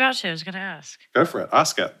about to. I was going to ask. Go for it.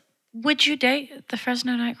 Ask it. Would you date the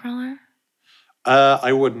Fresno Nightcrawler?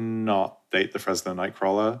 I would not date the Fresno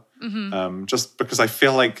Nightcrawler. Just because I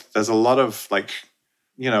feel like there's a lot of like,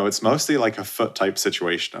 it's mostly like a foot type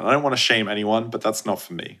situation. And I don't want to shame anyone, but that's not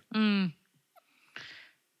for me.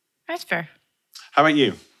 That's fair. How about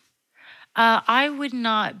you? I would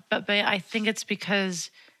not, but I think it's because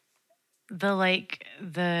what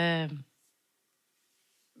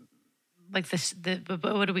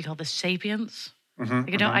do we call this? Sapience?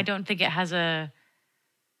 I don't think it has a,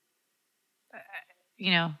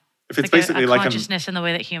 if it's basically a consciousness in the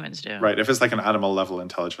way that humans do. Right. If it's like an animal level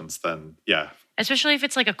intelligence, then yeah. Especially if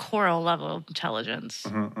it's like a coral level intelligence.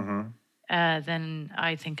 Then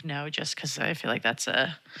I think no, just because I feel like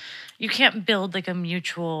you can't build like a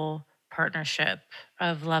mutual partnership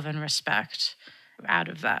of love and respect out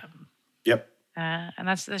of that. Yep. And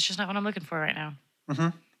that's just not what I'm looking for right now.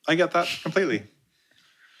 I get that completely.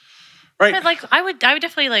 Right. But like I would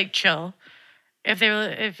definitely like chill if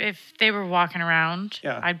they were walking around.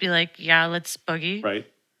 Yeah. I'd be like, yeah, let's boogie. Right.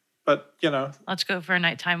 But let's go for a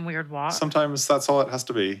nighttime weird walk. Sometimes that's all it has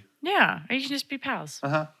to be. Yeah, or you can just be pals.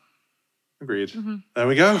 Agreed. There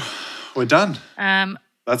we go. We're done.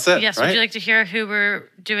 That's it. Yes. Right? Would you like to hear who we're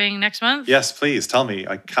doing next month? Yes, please. Tell me.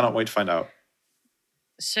 I cannot wait to find out.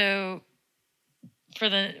 So,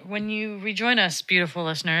 when you rejoin us, beautiful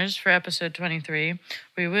listeners, for episode 23,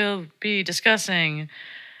 we will be discussing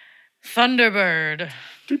Thunderbird.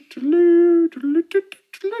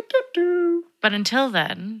 But until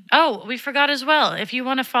then, we forgot as well. If you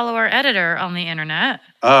want to follow our editor on the internet.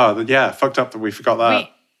 Oh, yeah. Fucked up that we forgot that.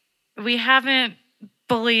 We haven't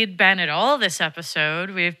bullied Ben at all this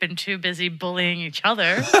episode. We've been too busy bullying each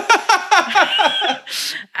other.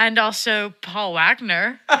 And also Paul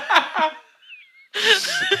Wagner.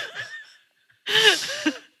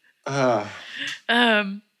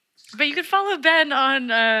 But you can follow Ben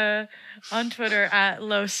on Twitter at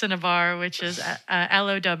LowCinnabar, which is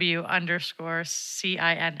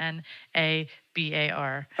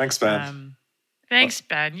LOW_CINNABAR. Thanks, Ben. Thanks,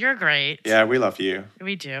 Ben. You're great. Yeah, we love you.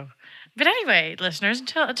 We do. But anyway, listeners,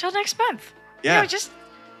 until next month. Yeah. Just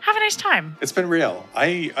have a nice time. It's been real.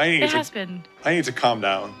 It has been. I need to calm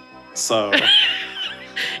down. So. You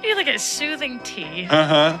need like a soothing tea.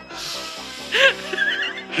 Yeah,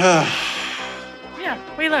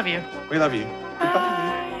 we love you. We love you. Goodbye.